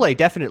 I'll play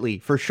definitely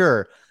for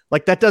sure.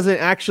 That doesn't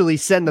actually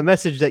send the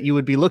message that you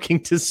would be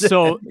looking to send.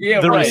 So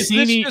the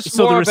Rossini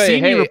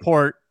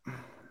report.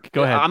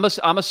 Go ahead.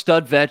 I'm a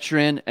stud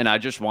veteran, and I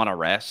just want to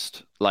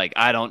rest.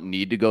 I don't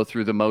need to go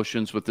through the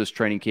motions with this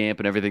training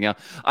camp and everything else.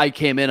 I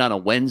came in on a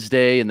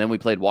Wednesday, and then we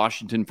played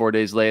Washington 4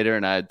 days later,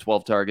 and I had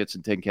 12 targets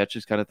and 10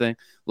 catches kind of thing.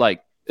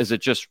 Is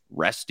it just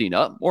resting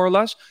up, more or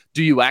less?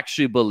 Do you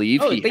actually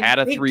believe he had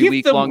a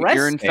 3-week-long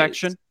ear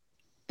infection?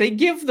 They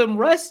give them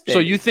rest days. So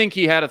you think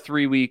he had a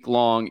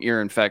 3-week-long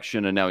ear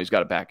infection, and now he's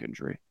got a back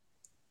injury?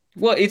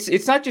 Well,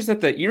 it's not just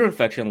that the ear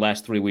infection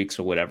lasts 3 weeks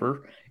or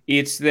whatever.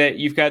 It's that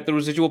you've got the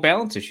residual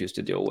balance issues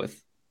to deal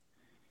with.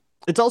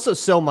 It's also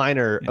so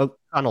minor.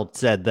 O'Connell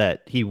said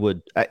that he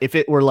would, if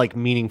it were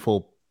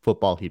meaningful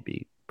football, he'd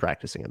be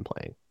practicing and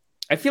playing.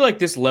 I feel like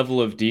this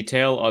level of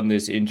detail on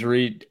this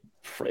injury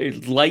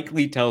it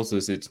likely tells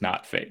us it's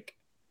not fake.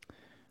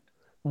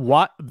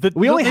 What?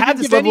 We only have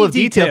this level of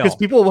detail because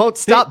people won't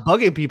stop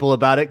bugging people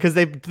about it because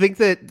they think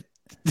that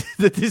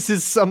this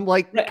is some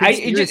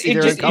conspiracy.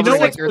 You know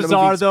what's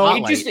bizarre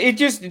though? It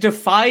just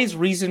defies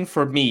reason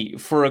for me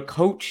for a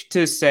coach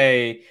to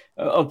say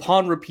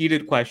upon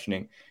repeated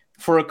questioning,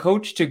 for a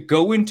coach to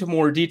go into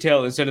more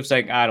detail instead of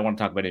saying, I don't want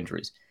to talk about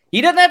injuries.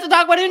 He doesn't have to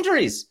talk about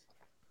injuries.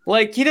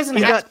 He doesn't.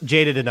 He's not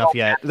jaded enough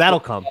yet. That'll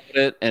come.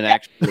 And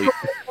actually,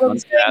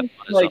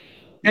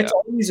 that's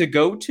always a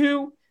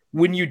go-to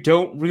when you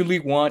don't really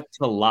want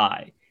to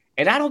lie.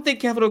 And I don't think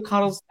Kevin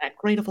O'Connell's that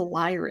great of a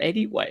liar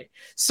anyway.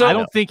 So I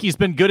don't think he's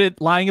been good at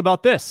lying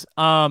about this.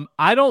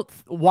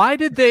 Why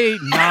did they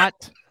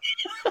not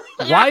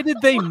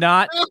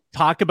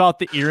talk about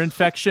the ear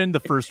infection the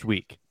first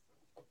week?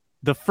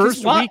 The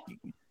first week,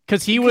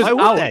 because he was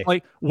out.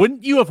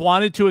 Wouldn't you have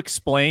wanted to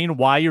explain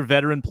why your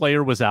veteran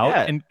player was out?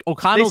 Yeah. And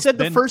O'Connell said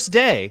the first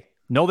day.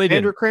 No, they didn't.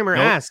 Andrew Kramer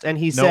asked, and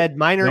he said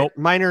minor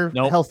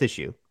health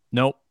issue.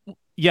 Nope.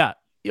 Yeah.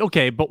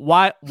 Okay, but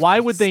why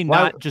would they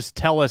not just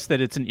tell us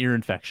that it's an ear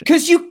infection?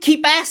 Because you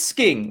keep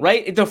asking,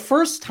 right? The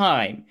first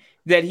time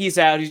that he's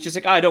out. He's just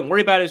like, don't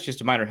worry about it. It's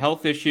just a minor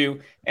health issue.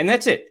 And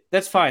that's it.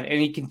 That's fine. And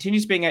he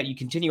continues being out. You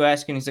continue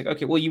asking. He's like,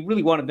 okay, well, you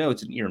really want to know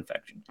it's an ear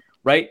infection,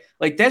 right?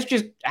 Like, that's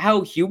just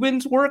how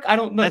humans work. I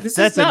don't know.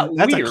 That's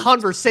a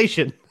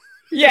conversation.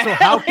 Yeah. So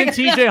how can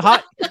TJ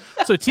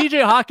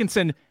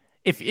Hockenson,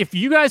 if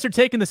you guys are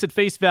taking this at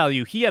face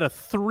value, he had a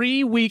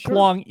 3-week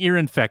long ear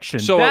infection.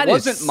 So that it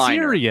wasn't is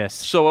minor. Serious.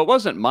 So it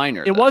wasn't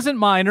minor. It wasn't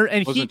minor,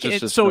 and you believe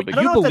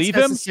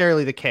him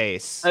necessarily the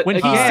case when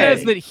he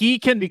says that he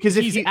can because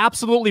he's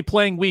absolutely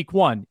playing week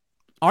 1.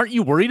 Aren't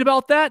you worried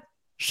about that?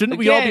 Shouldn't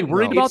we all be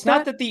worried about that? It's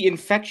not that the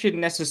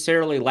infection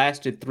necessarily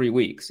lasted 3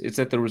 weeks. It's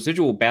that the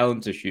residual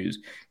balance issues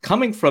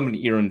coming from an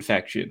ear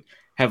infection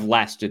have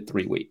lasted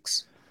 3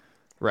 weeks.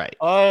 Right.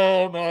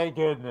 Oh my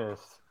goodness.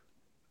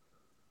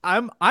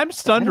 I'm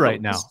stunned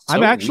right now.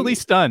 I'm actually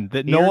stunned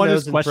that no one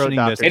is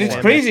questioning this. And it's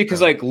crazy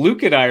because like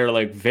Luke and I are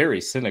like very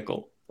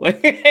cynical.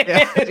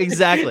 Yeah,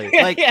 exactly.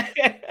 Like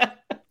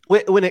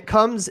when it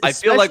comes, I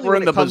feel like we're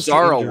in the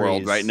bizarro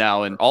world right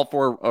now, and all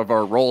 4 of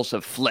our roles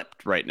have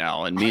flipped right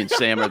now. And me and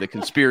Sam are the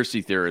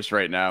conspiracy theorists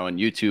right now, and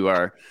you two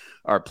are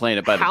playing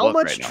it by the book right now. How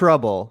much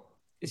trouble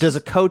does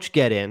a coach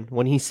get in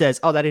when he says,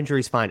 "Oh, that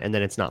injury's fine," and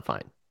then it's not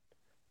fine?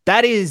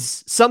 That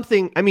is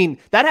something. I mean,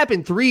 that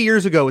happened 3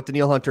 years ago with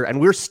Danielle Hunter, and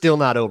we're still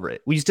not over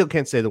it. We still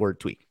can't say the word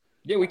tweak.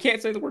 Yeah, we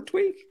can't say the word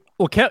tweak.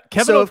 Well,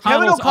 Kevin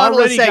O'Connell's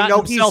already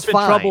got himself in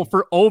trouble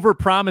for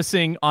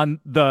over-promising on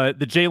the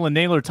Jalen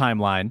Naylor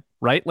timeline,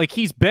 right? Like,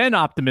 he's been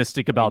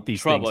optimistic about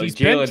these things. He's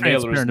been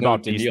transparent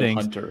about these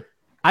things.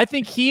 I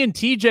think he and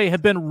TJ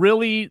have been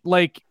really,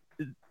 like,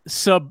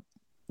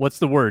 what's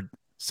the word?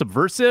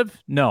 Subversive?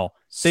 No.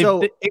 Why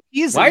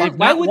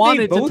would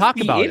they both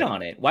be in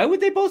on it? Why would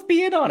they both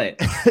be in on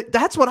it?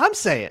 That's what I'm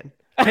saying.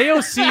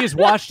 KOC has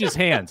washed his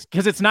hands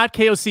because it's not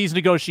KOC's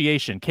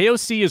negotiation.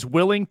 KOC is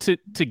willing to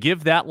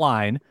give that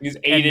line. He's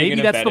and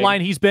maybe that's the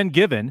line he's been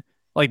given.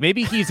 Like,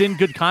 maybe he's in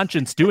good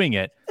conscience doing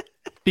it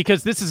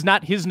because this is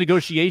not his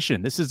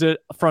negotiation. This is a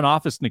front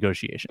office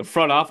negotiation. The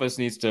front office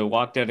needs to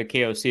walk down to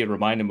KOC and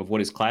remind him of what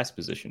his class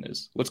position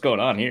is. What's going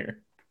on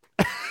here?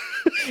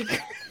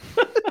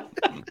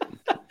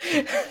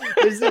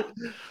 He's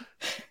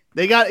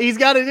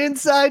got an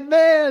inside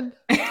man.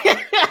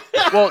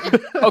 Well,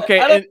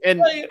 okay,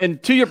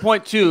 and to your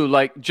point too,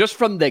 like just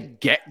from the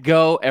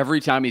get-go, every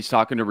time he's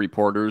talking to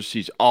reporters,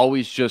 he's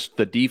always just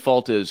the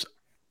default is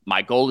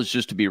my goal is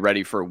just to be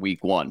ready for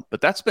week 1. But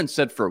that's been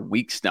said for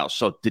weeks now.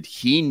 So did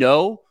he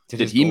know?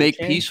 Did he make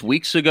peace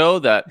weeks ago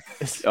that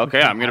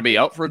okay, I'm going to be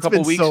out for a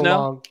couple weeks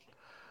now?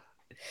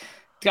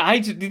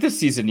 This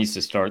season needs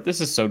to start.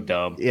 This is so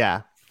dumb.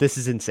 Yeah, this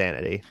is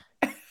insanity.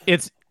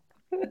 It's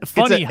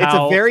funny it's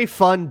a very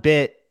fun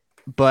bit,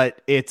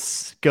 but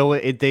it's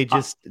going.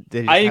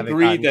 I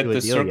agree that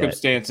the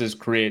circumstances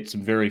create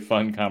some very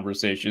fun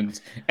conversations,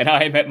 and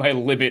I am at my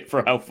limit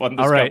for how fun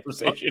this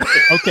conversation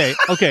is.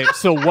 Okay.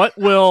 So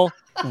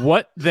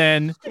what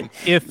then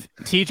if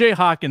TJ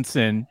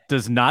Hockenson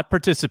does not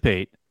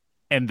participate,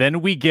 and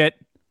then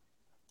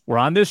we're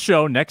on this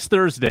show next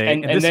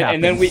Thursday, and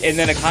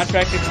then a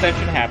contract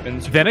extension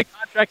happens. Then a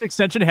contract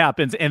extension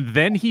happens, and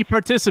then he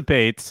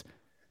participates.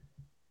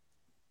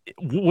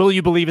 Will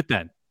you believe it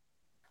then?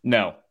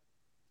 No,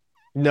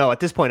 at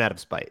this point, out of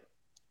spite.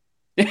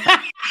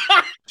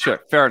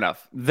 Sure, fair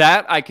enough.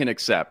 That I can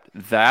accept.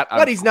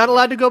 But he's not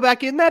allowed to go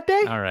back in that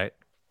day? All right.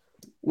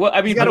 Well, I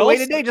mean, he's got to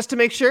wait a day just to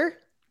make sure?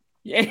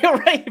 Yeah,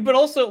 right. But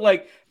also,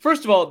 like,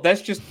 first of all,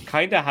 that's just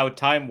kind of how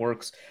time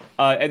works.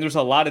 And there's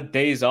a lot of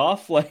days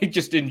off, like,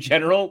 just in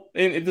general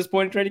in this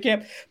point in training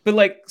camp. But,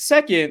 like,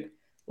 second,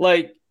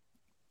 like,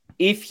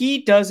 if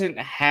he doesn't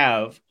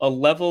have a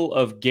level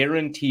of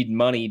guaranteed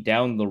money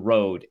down the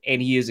road and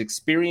he is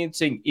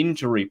experiencing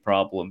injury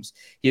problems,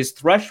 his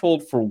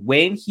threshold for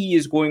when he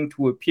is going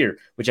to appear,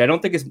 which I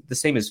don't think is the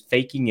same as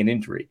faking an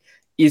injury,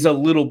 is a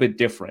little bit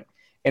different.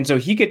 And so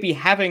he could be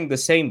having the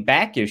same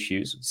back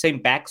issues, same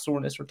back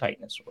soreness or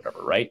tightness or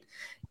whatever, right?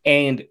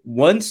 And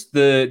once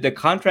the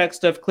contract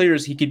stuff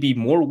clears, he could be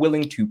more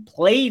willing to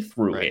play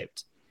through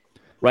it,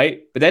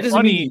 right? But that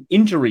doesn't mean the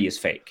injury is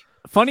fake.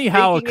 Funny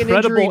how a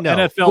credible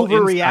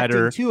NFL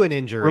insider to an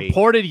injury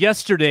reported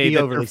yesterday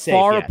that they're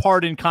far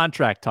apart in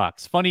contract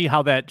talks. Funny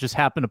how that just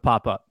happened to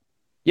pop up.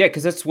 Yeah,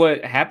 because that's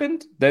what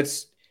happened.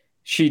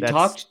 She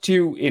talked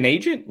to an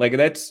agent. Like,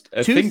 that's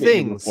a two thing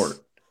things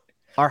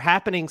are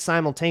happening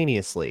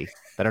simultaneously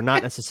that are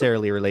not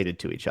necessarily related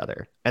to each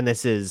other. And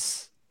this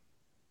is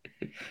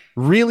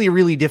really,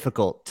 really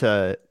difficult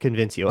to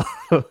convince you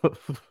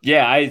of.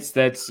 Yeah,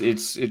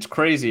 it's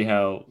crazy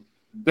how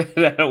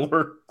that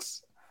works.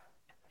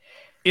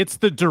 It's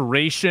the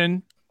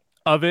duration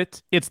of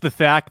it. It's the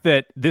fact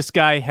that this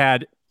guy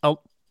had,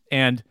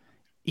 and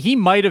he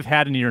might have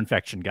had an ear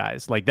infection,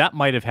 guys. Like, that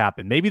might have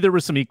happened. Maybe there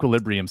was some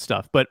equilibrium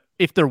stuff, but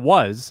if there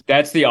was,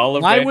 that's the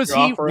olive branch you're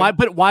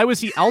offering? Why was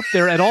he out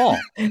there at all?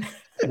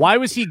 Why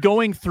was he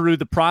going through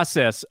the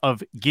process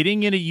of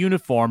getting in a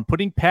uniform,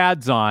 putting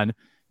pads on,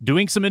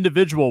 doing some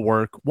individual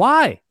work?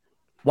 Why?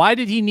 Why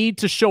did he need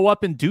to show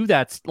up and do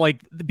that? Like,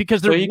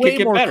 because they're way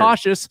more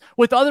cautious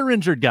with other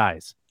injured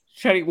guys.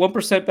 Trying to get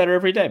 1% better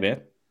every day,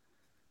 man.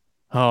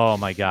 Oh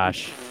my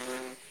gosh.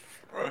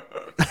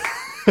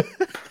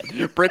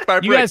 Brick by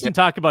brick. You guys can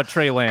talk about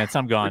Trey Lance.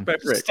 I'm gone.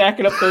 Brick by brick.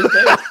 Stacking up those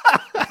days.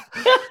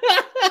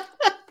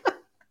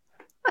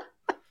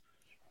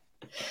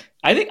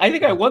 I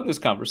think I won this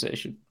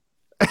conversation.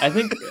 I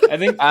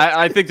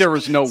think there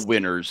was no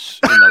winners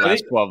in the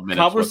last 12 minutes.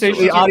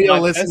 Conversation. The audio My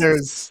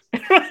listeners,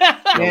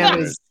 Sam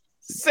is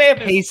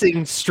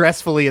pacing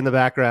stressfully in the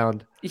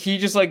background. He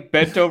just like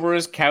bent over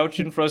his couch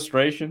in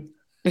frustration.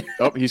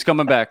 Oh, he's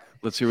coming back.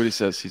 Let's see what he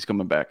says. He's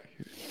coming back.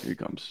 Here he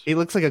comes. He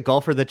looks like a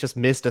golfer that just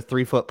missed a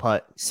 3-foot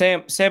putt.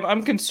 Sam,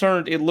 I'm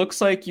concerned. It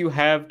looks like you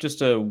have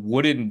just a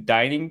wooden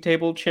dining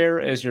table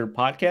chair as your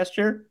podcast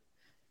chair.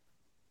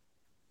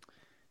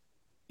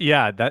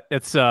 Yeah,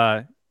 it's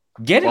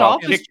Get it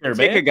off his chair,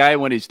 man. Take a guy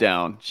when he's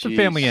down. It's a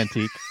family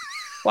antique.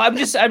 Well, I'm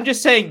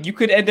just saying you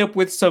could end up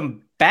with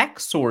some back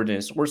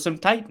soreness or some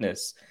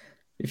tightness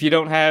if you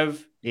don't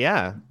have.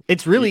 Yeah,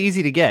 it's really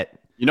easy to get.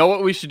 You know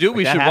what we should do? Like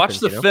we should watch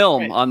the Right.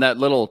 film on that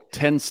little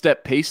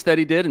 10-step pace that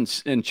he did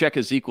and check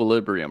his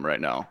equilibrium right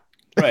now.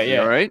 Right.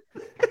 Yeah. All right.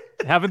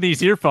 Having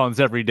these earphones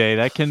every day,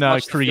 that can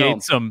Watch the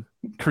film.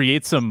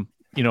 create some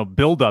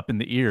build up in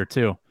the ear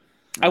too.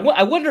 I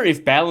wonder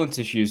if balance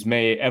issues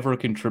may ever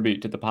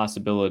contribute to the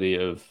possibility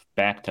of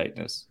back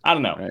tightness. I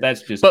don't know. Right.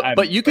 That's just.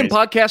 But you can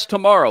podcast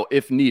tomorrow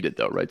if needed,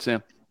 though, right,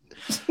 Sam?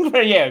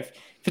 Yeah.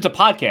 If it's a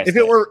podcast. If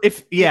it were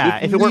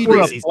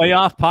We're a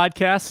playoff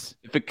podcast.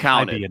 If it I'd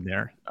counted. be in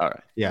there. All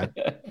right. Yeah.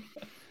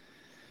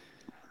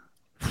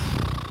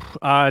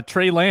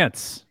 Trey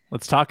Lance.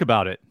 Let's talk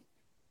about it.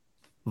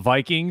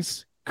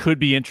 Vikings could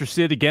be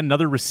interested. Again,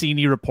 another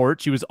Rossini report.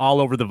 She was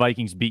all over the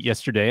Vikings beat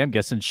yesterday. I'm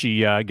guessing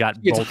she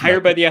got Gets both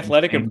hired by the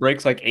Athletic and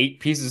breaks like 8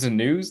 pieces of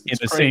news in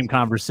the same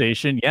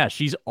conversation. Yeah,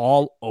 she's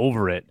all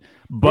over it.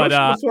 But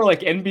before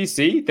like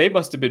NBC, they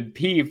must have been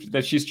peeved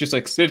that she's just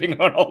like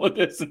sitting on all of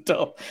this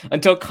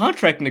until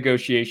contract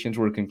negotiations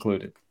were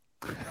concluded.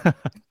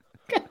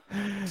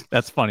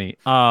 that's funny.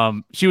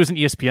 She was an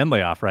ESPN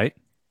layoff, right?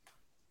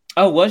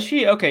 Oh, was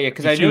she? Okay, yeah,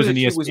 because I She know was that an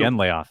she ESPN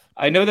layoff.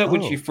 I know that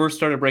when Oh. she first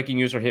started breaking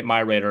news or hit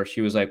my radar,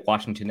 she was like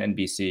Washington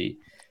NBC,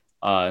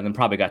 and then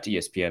probably got to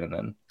ESPN, and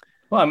then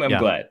I'm Yeah.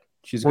 glad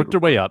she's Worked her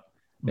way up.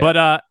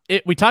 Yeah.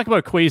 But we talk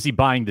about Kwesi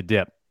buying the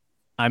dip.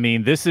 I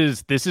mean, this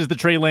is the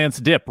Trey Lance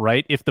dip,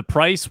 right? If the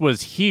price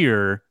was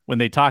here when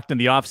they talked in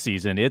the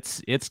offseason,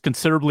 it's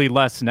considerably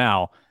less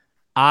now.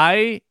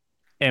 I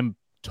am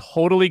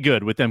totally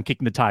good with them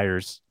kicking the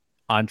tires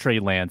on Trey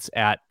Lance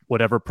at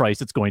whatever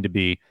price it's going to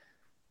be.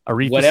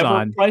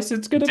 whatever price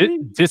it's going to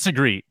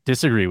be.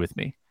 Disagree with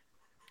me.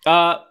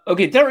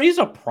 Okay, there is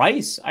a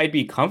price I'd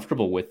be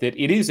comfortable with it.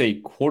 It is a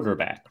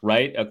quarterback,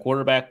 right? A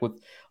quarterback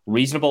with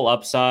reasonable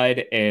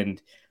upside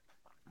and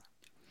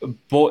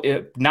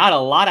not a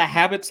lot of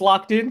habits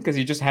locked in because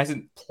he just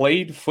hasn't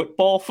played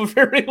football for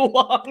very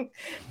long.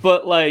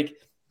 But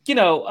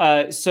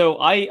so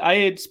I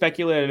had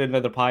speculated in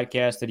another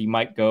podcast that he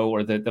might go,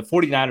 or the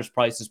 49ers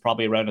price is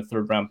probably around a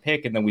 3rd round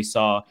pick. And then we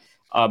saw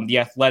the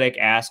Athletic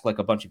ask like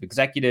a bunch of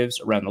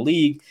executives around the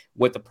league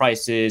what the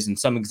price is, and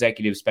some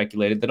executives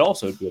speculated that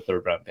also would be a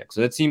 3rd round pick. So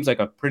that seems like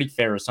a pretty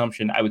fair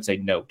assumption. I would say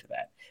no to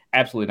that.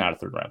 Absolutely not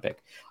a 3rd round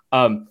pick.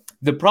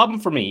 The problem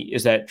for me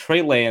is that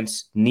Trey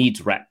Lance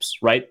needs reps,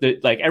 right?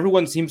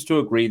 Everyone seems to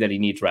agree that he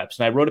needs reps.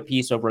 And I wrote a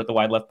piece over at the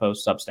Wide Left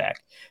Post Substack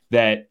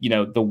that,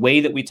 the way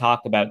that we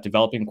talk about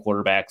developing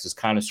quarterbacks is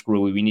kind of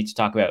screwy. We need to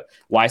talk about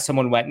why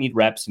someone might need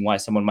reps and why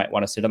someone might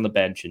want to sit on the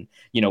bench, and,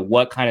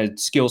 what kind of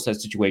skill set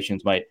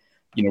situations might,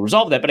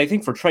 resolve that. But I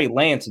think for Trey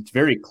Lance, it's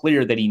very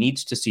clear that he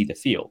needs to see the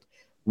field.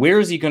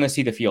 Where is he going to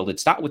see the field?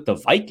 It's not with the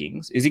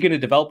Vikings. Is he going to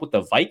develop with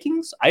the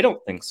Vikings? I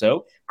don't think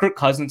so. Kirk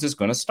Cousins is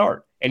going to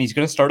start, and he's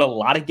going to start a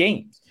lot of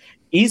games.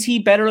 Is he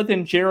better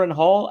than Jaron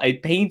Hall?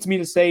 It pains me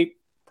to say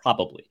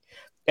probably,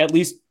 at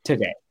least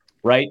today,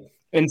 right?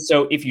 And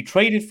so if you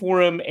traded for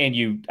him and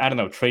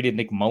traded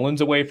Nick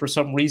Mullins away for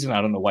some reason,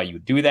 I don't know why you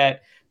would do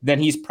that,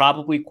 then he's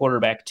probably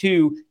quarterback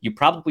 2. You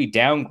probably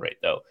downgrade,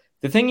 though.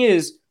 The thing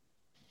is,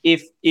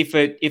 if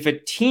a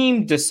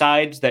team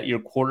decides that your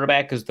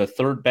quarterback is the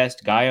 3rd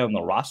best guy on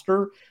the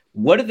roster,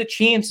 what are the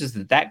chances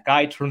that that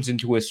guy turns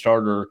into a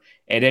starter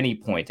at any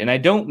point? And I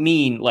don't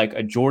mean like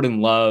a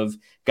Jordan Love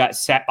got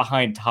sat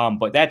behind Tom,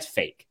 but that's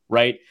fake,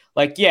 right?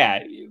 Like, yeah,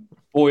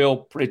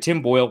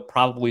 Tim Boyle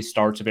probably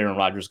starts if Aaron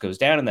Rodgers goes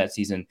down in that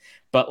season,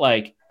 but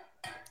like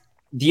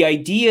the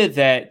idea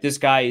that this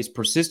guy is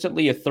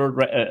persistently a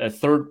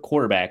third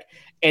quarterback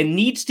and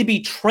needs to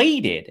be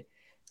traded,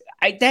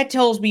 that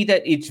tells me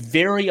that it's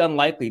very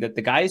unlikely that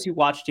the guys who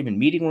watched him in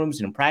meeting rooms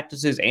and in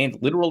practices and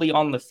literally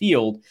on the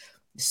field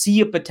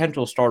see a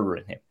potential starter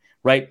in him,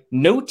 right?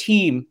 No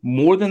team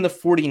more than the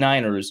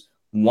 49ers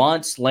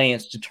wants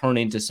Lance to turn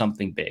into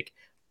something big.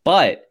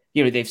 But,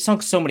 they've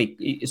sunk so many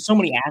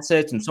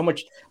assets and so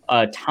much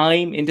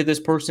time into this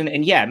person.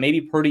 And yeah,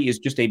 maybe Purdy is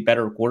just a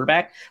better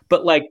quarterback,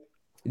 but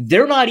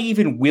they're not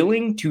even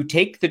willing to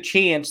take the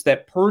chance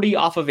that Purdy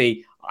off of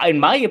in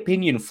my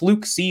opinion,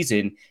 fluke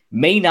season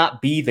may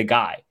not be the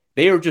guy.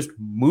 They are just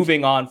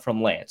moving on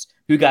from Lance,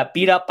 who got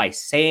beat up by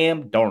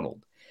Sam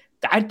Darnold.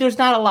 there's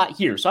not a lot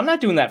here. So I'm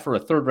not doing that for a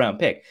 3rd round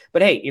pick.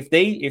 But hey, if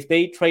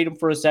they trade him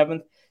for a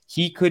 7th,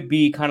 he could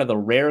be kind of the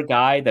rare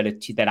guy that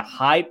a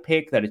high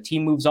pick that a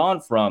team moves on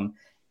from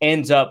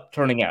ends up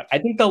turning out. I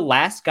think the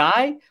last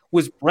guy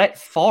was Brett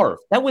Favre.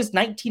 That was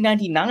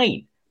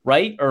 1999,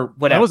 right? Or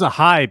whatever.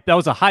 That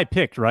was a high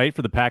pick, right?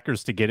 For the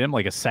Packers to get him,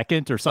 like a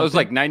 2nd or something. It was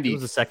like 90. It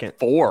was a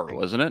 2nd,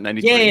 wasn't it?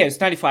 93. Yeah, it's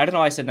 95. I don't know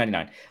why I said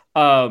 99.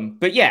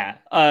 But yeah,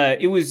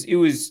 he was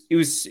like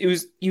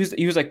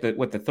the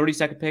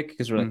 32nd pick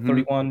because we're like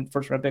 31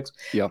 first round picks.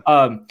 Yeah.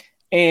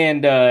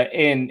 And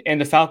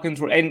the Falcons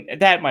were, and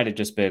that might have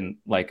just been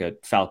like a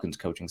Falcons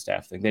coaching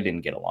staff thing. They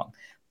didn't get along.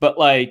 But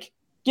like,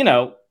 you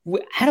know,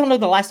 I don't know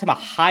the last time a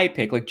high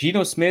pick, like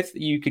Geno Smith,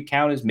 you could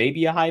count as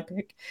maybe a high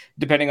pick,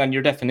 depending on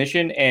your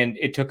definition. And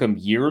it took him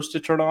years to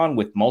turn on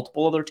with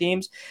multiple other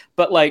teams.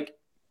 But like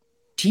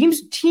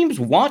teams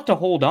want to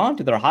hold on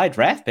to their high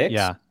draft picks.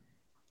 Yeah.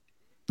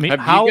 I mean,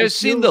 have you guys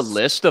seen the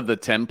list of the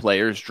 10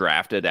 players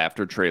drafted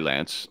after Trey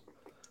Lance?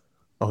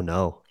 Oh,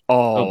 no.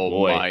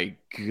 Oh my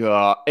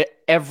God.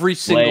 Every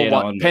single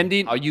one.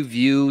 Pending how you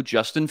view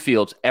Justin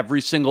Fields,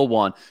 every single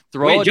one.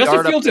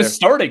 Justin Fields is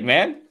starting,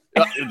 man.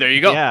 There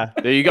you go. Yeah.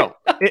 There you go.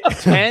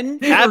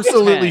 10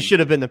 absolutely 10. should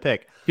have been the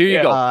pick. Here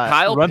you go.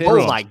 Kyle Pitts.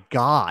 Oh my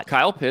God.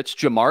 Kyle Pitts,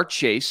 Jamar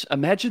Chase.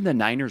 Imagine the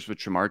Niners with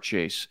Jamar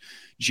Chase.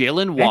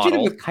 Jalen Waddle. Imagine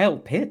it with Kyle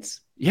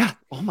Pitts. Yeah.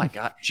 Oh my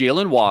God.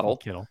 Jalen Waddle.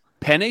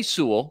 Penei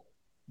Sewell.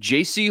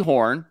 J.C.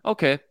 Horn.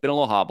 Okay. Been a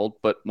little hobbled,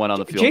 but went on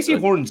the field. J.C.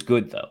 Horn's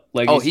good, though.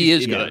 Like, he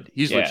is good.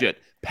 He's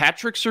legit.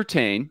 Patrick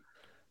Surtain.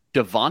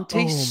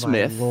 Devontae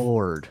Smith. My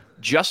Lord.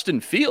 Justin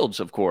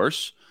Fields, of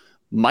course.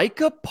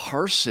 Micah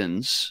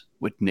Parsons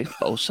with Nick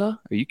Bosa.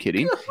 Are you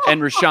kidding?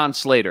 And Rashawn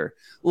Slater.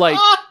 Like,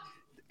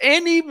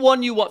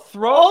 anyone you want,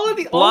 throw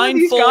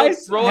blindfold,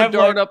 throw a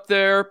dart up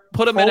there,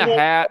 put them in a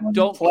hat,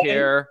 don't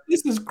care.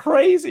 This is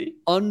crazy.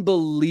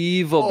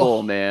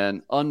 Unbelievable,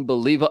 man.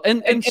 Unbelievable.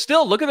 And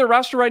still, look at their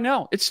roster right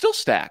now. It's still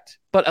stacked.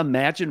 But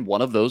imagine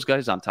one of those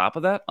guys on top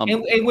of that.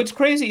 And what's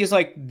crazy is,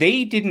 like,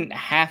 they didn't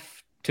have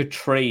to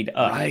trade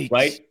up,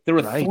 right? There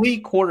were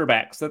 3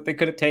 quarterbacks that they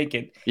could have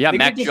taken. Yeah,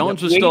 Mac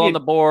Jones was still on the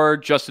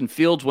board. Justin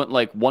Fields went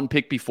like 1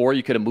 pick before.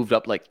 You could have moved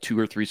up like 2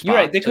 or 3 spots. You're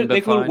right. They could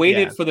have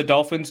waited for the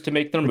Dolphins to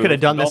make their move. Could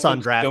have done this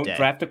on draft Don't day.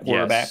 draft a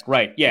quarterback. Yes.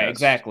 Right. Yeah,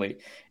 exactly.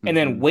 And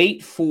then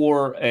wait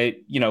for,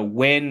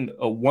 when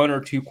 1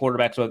 or 2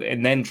 quarterbacks,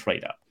 and then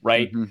trade up,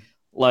 right?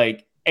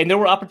 Like, and there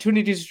were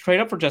opportunities to trade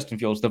up for Justin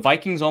Fields. The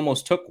Vikings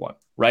almost took one,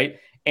 right?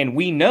 And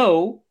we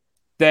know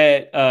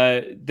that,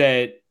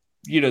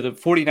 the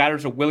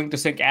 49ers are willing to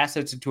sink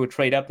assets into a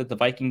trade up that the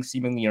Vikings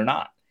seemingly are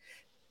not.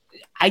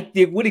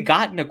 They would have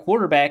gotten a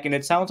quarterback, and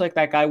it sounds like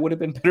that guy would have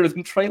been better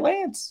than Trey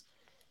Lance.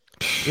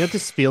 You know what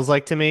this feels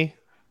like to me?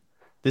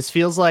 This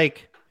feels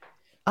like,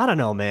 I don't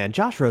know, man.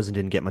 Josh Rosen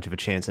didn't get much of a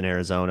chance in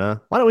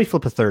Arizona. Why don't we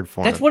flip a 3rd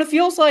for him? That's what it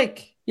feels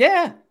like.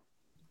 Yeah.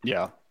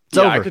 Yeah. It's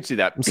over. I could see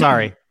that. I'm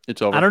sorry.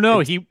 It's over. I don't know.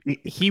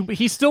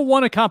 He still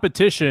won a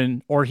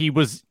competition, or he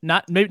was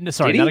not. Maybe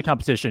not a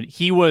competition.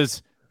 He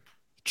was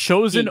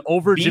chosen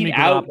over Jimmy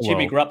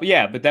Garoppolo.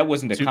 Yeah, but that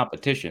wasn't a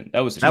competition.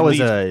 That was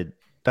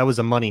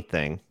a money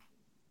thing.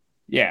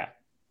 Yeah.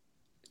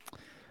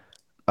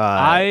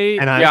 I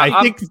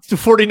think the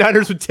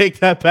 49ers would take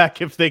that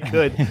back if they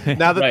could.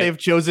 Now that they've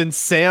chosen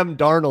Sam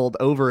Darnold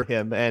over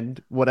him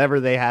and whatever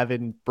they have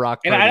in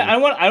Brock Purdy. And I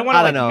don't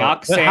want to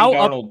knock Sam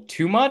Darnold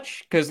too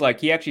much, because like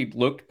he actually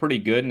looked pretty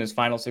good in his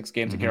final 6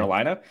 games in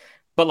Carolina.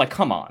 But like,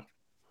 come on,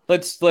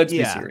 let's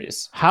be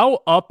serious.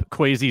 How up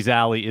Kwesi's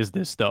alley is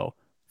this though?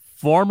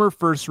 Former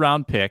 1st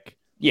round pick.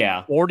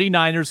 Yeah.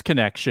 49ers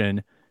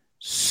connection.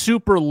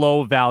 Super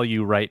low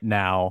value right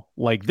now.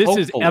 Like, this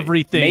is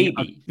everything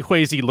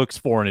Kwesi looks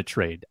for in a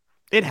trade.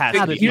 It has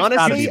to be.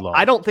 Honestly,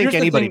 I don't think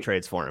anybody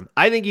trades for him.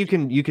 I think you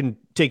can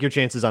take your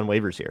chances on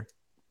waivers here.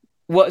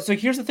 Well, so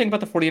here's the thing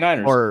about the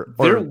 49ers. Or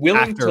they're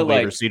willing to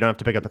waivers, so you don't have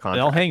to pick up the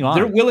contract. They'll hang on.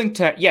 They're willing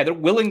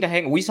to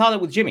hang. We saw that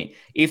with Jimmy.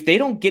 If they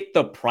don't get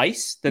the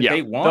price that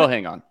they want, they'll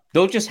hang on.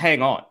 They'll just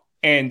hang on.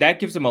 And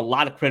that gives them a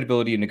lot of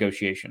credibility in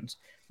negotiations,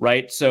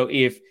 right? So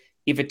if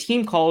a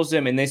team calls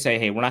them and they say,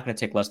 hey, we're not going to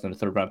take less than a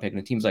 3rd round pick,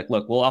 and the team's like,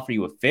 look, we'll offer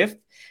you a 5th.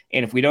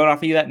 And if we don't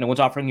offer you that, no one's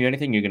offering you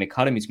anything, you're going to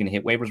cut him. He's going to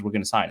hit waivers. We're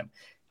going to sign him.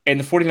 And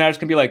the 49ers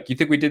can be like, you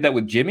think we did that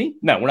with Jimmy?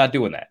 No, we're not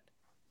doing that.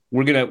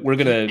 We're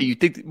going to. You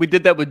think we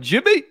did that with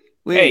Jimmy?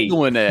 We ain't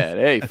doing that.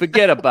 Hey,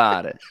 forget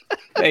about it.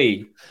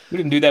 Hey, we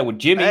didn't do that with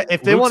Jimmy.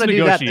 If they want to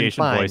do that, then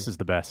fine. Voice is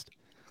the best.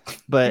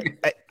 But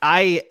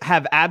I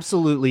have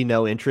absolutely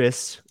no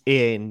interest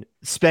in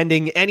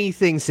spending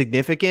anything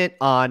significant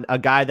on a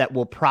guy that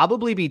we'll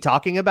probably be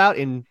talking about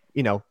in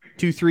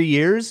 2-3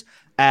 years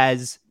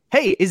as,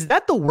 hey, is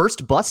that the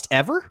worst bust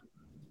ever?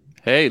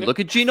 Hey, look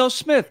at Geno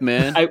Smith,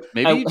 man.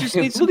 Maybe you just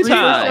need some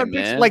time,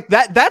 man. Like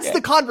that's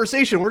the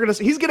conversation we're gonna.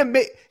 He's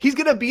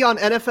gonna be on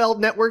NFL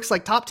Network's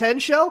like top 10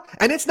 show,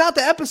 and it's not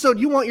the episode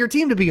you want your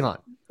team to be on.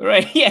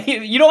 Right? Yeah,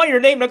 you don't want your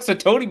name next to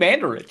Tony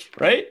Mandarich,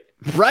 right?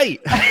 Right.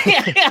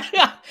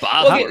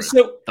 Okay,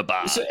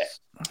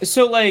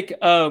 so like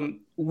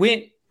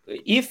when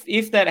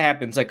if that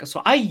happens, like,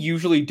 so I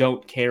usually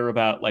don't care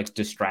about like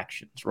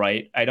distractions,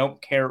 right? I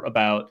don't care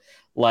about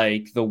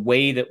like the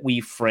way that we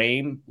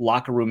frame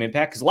locker room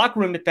impact, because locker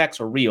room impacts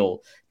are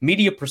real.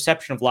 Media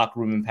perception of locker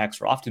room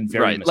impacts are often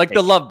very right, like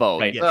the Love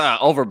Boat, right? Yes.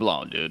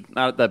 Overblown, dude.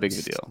 Not that big of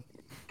a deal.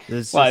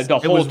 It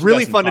was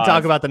really fun to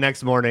talk about the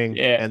next morning,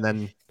 and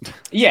then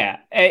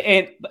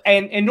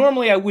and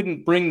normally I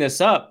wouldn't bring this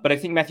up, but I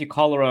think Matthew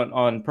Collar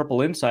on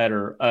Purple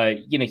Insider,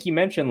 he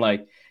mentioned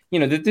like,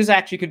 that this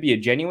actually could be a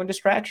genuine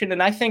distraction,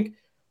 and I think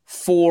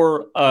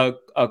for a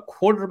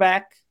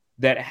quarterback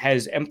that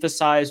has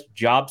emphasized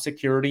job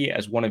security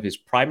as one of his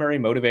primary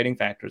motivating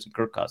factors in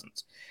Kirk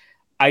Cousins,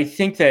 I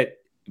think that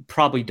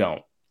probably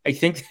don't. I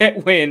think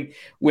that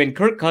when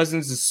Kirk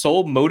Cousins'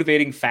 sole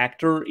motivating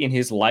factor in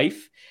his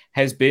life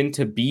has been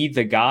to be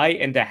the guy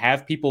and to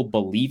have people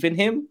believe in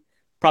him,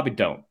 probably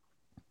don't.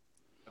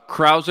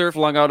 Krauser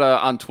flung out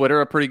on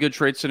Twitter a pretty good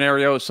trade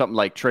scenario, something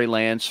like Trey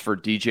Lance for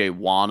DJ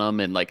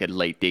Wanham and like a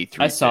late day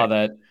 3. I saw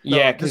that.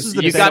 Yeah, because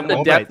you got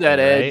the depth at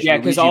edge. Right? Yeah,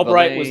 because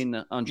Albright was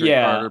Andre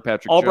Carter,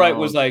 Patrick Albright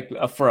Jones. Was like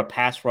for a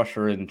pass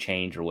rusher and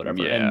change or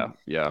whatever.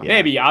 Yeah.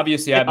 Maybe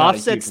obviously it I'm not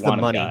offsets a huge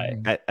the money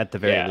guy. at the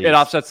very least. It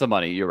offsets the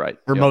money. You're right.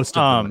 For most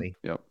of the money.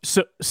 Yep.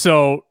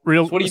 So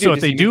what do you do? If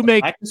they do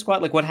make practice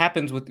squad, like what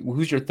happens with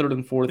who's your third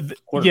and fourth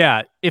quarterback?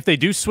 Yeah, if they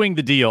do swing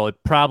the deal, it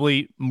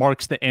probably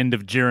marks the end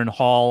of Jaron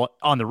Hall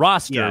on the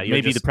roster,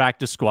 maybe the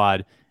practice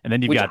squad, and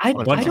then you've got a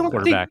bunch of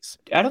quarterbacks.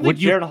 I don't think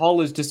Jaron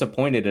Hall is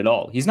disappointed at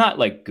all. He's not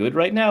like good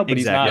right now, but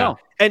exactly.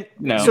 he's not.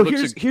 And so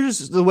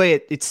here's the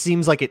way it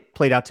seems like it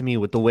played out to me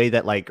with the way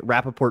that like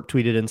Rappaport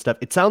tweeted and stuff.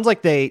 It sounds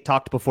like they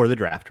talked before the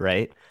draft,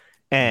 right?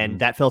 And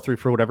that fell through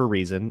for whatever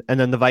reason. And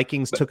then the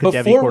Vikings took a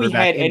Devy quarterback. Before we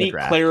had any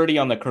clarity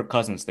on the Kirk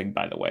Cousins thing,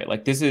 by the way,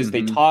 like this is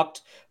they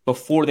talked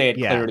before they had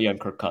clarity on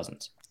Kirk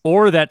Cousins,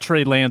 or that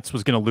Trey Lance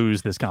was going to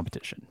lose this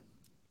competition,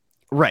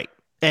 right?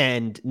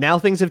 And now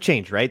things have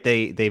changed, right?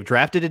 They've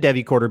drafted a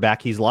Devy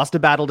quarterback. He's lost a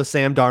battle to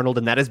Sam Darnold,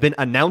 and that has been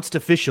announced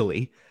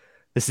officially.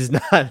 This is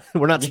not,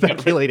 we're not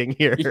speculating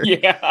here.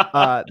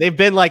 Yeah. They've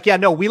been like,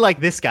 we like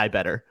this guy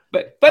better.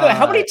 But by the way,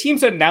 how many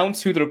teams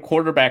announce who their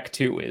quarterback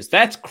 2 is?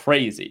 That's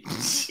crazy.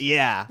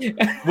 Yeah.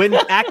 When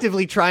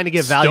actively trying to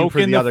get value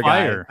for the other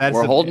guy.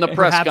 We're holding a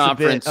press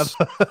conference.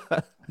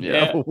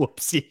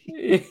 Whoopsie.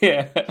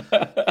 Yeah.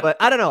 But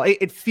I don't know.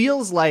 It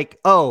feels like,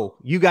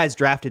 you guys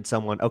drafted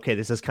someone. Okay,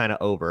 this is kind of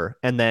over.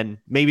 And then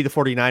maybe the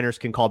 49ers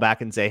can call back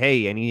and say,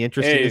 hey, any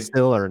interest in this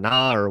still or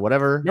nah or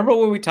whatever. Remember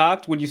when we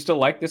talked when you still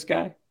like this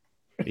guy?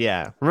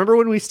 Yeah. Remember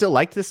when we still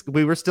liked this?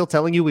 We were still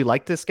telling you we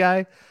like this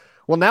guy.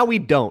 Well, now we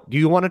don't. Do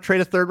you want to trade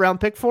a 3rd round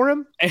pick for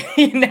him?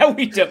 Now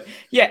we don't.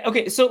 Yeah.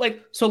 Okay. So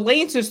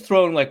Lance has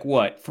thrown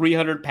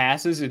 300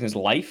 passes in his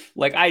life.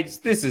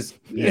 This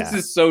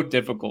is so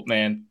difficult,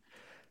 man.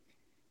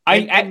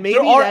 Maybe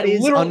that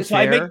is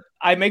unfair. So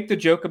I make the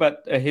joke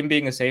about him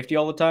being a safety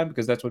all the time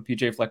because that's what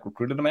PJ Fleck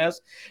recruited him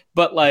as.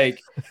 But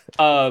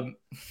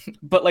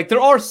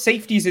there are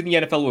safeties in the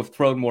NFL who have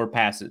thrown more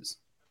passes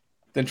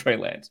than Trey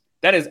Lance.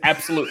 That has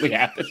absolutely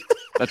happened.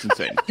 That's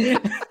insane.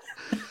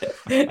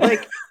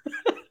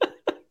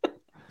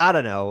 I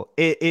don't know.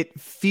 It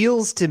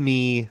feels to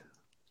me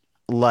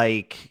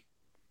like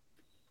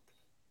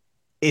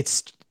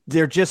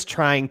they're just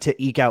trying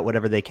to eke out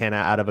whatever they can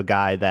out of a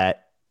guy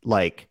that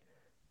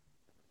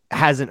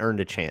hasn't earned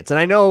a chance. And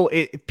I know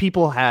a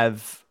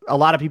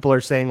lot of people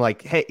are saying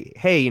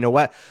hey, you know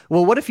what?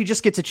 Well, what if he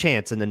just gets a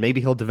chance and then maybe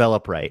he'll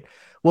develop right?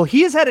 Well,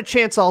 he has had a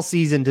chance all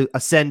season to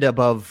ascend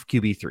above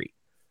QB3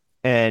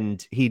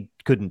 and he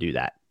couldn't do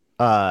that.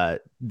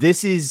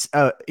 This is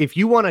if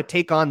you want to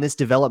take on this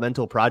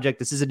developmental project,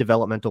 this is a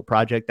developmental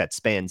project that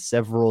spans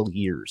several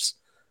years.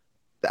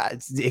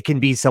 It can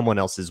be someone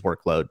else's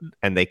workload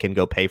and they can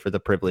go pay for the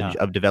privilege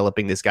of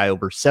developing this guy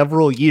over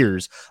several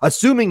years,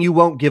 assuming you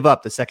won't give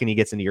up the second he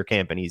gets into your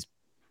camp and he's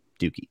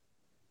dookie.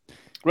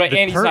 Right.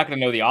 And he's not going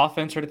to know the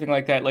offense or anything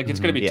like that. It's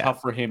going to be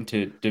tough for him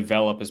to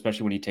develop,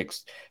 especially when he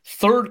takes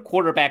 3rd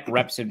quarterback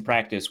reps in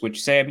practice,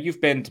 which, Sam,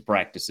 you've been to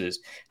practices.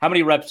 How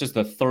many reps does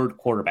the 3rd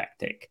quarterback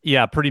take?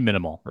 Yeah, pretty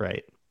minimal.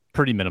 Right.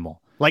 Pretty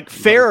minimal.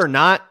 Fair or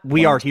not,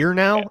 we are here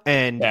now,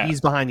 and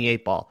he's behind the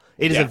 8 ball.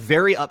 It is a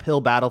very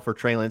uphill battle for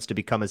Trey Lance to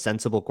become a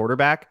sensible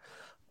quarterback.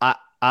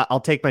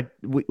 I'll take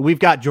we've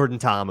got Jordan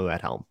Ta'amu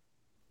at home.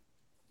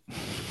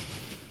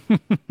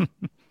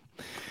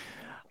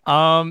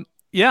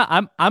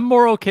 Yeah, I'm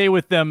more okay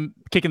with them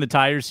kicking the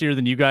tires here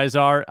than you guys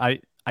are. I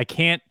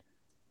can't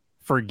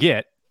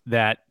forget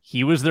that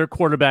he was their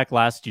quarterback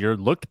last year,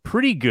 looked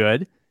pretty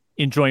good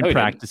in joint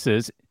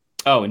practices.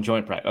 In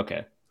joint practice.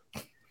 Okay.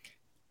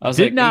 I was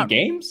in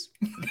games?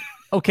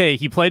 Okay,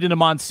 he played in a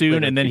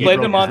monsoon and then he played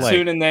in a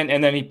monsoon and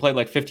then he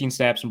played 15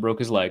 snaps and broke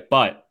his leg.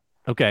 But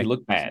he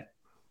looked bad.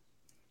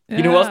 Yeah.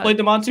 You know who else played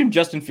the monsoon?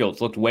 Justin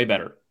Fields looked way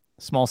better.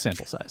 Small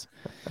sample size.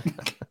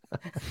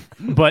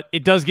 But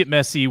it does get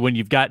messy when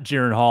you've got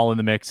Jaron Hall in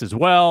the mix as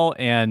well,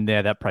 and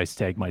that price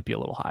tag might be a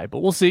little high. But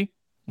we'll see.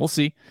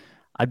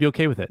 I'd be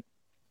okay with it.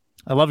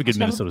 I love a good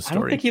Minnesota story. I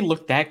don't think he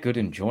looked that good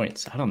in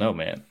joints. I don't know,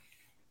 man.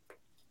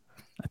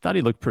 I thought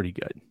he looked pretty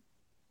good.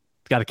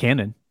 He's got a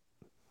cannon.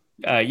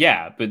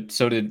 Yeah, but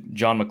so did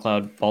John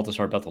McLeod,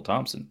 Balthazar Bethel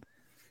Thompson.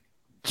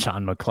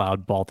 John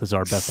McLeod,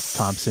 Balthazar Bethel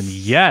Thompson.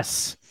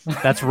 Yes,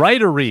 that's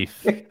right, Arif.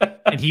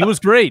 And he was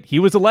great. He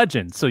was a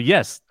legend. So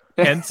yes,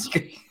 hence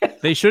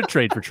they should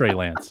trade for Trey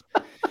Lance.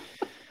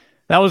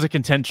 That was a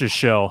contentious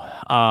show.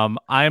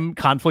 I'm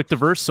conflict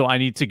averse, so I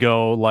need to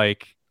go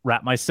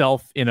wrap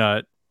myself in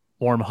a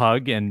warm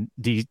hug and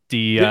the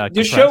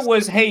show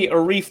was, hey,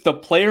 Arif, the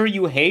player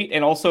you hate,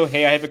 and also,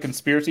 hey, I have a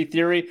conspiracy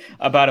theory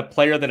about a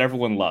player that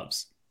everyone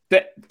loves.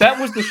 That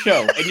was the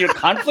show, and you're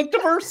conflict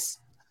averse?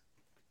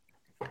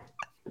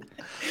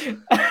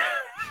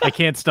 I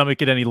can't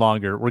stomach it any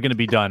longer. We're going to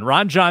be done.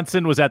 Ron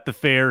Johnson was at the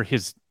fair.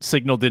 His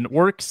signal didn't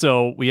work,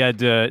 so we had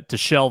to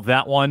shelve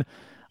that one.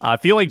 I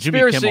feel like Jimmy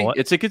Kimmel.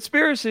 It's a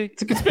conspiracy.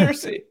 It's a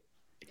conspiracy.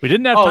 We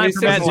didn't have time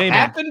for Matt Damon.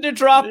 Happened to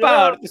drop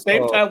out at the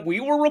same time we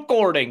were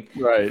recording.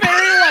 Right.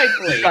 Very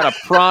likely. He's got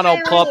a Pronto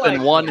cup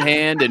in one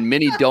hand and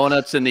mini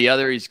donuts in the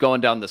other. He's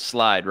going down the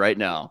slide right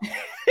now.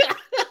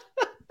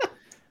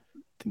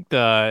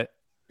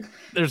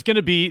 There's going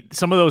to be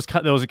some of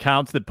those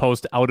accounts that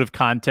post out of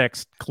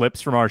context clips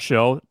from our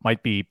show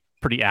might be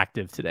pretty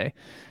active today.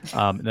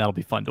 And that'll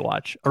be fun to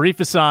watch. Arif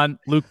Hassan,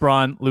 Luke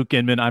Braun, Luke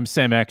Inman. I'm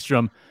Sam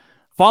Ekstrom.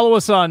 Follow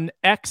us on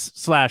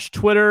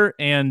X/Twitter,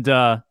 and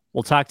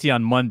we'll talk to you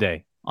on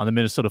Monday on the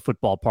Minnesota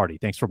Football Party.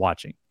 Thanks for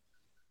watching.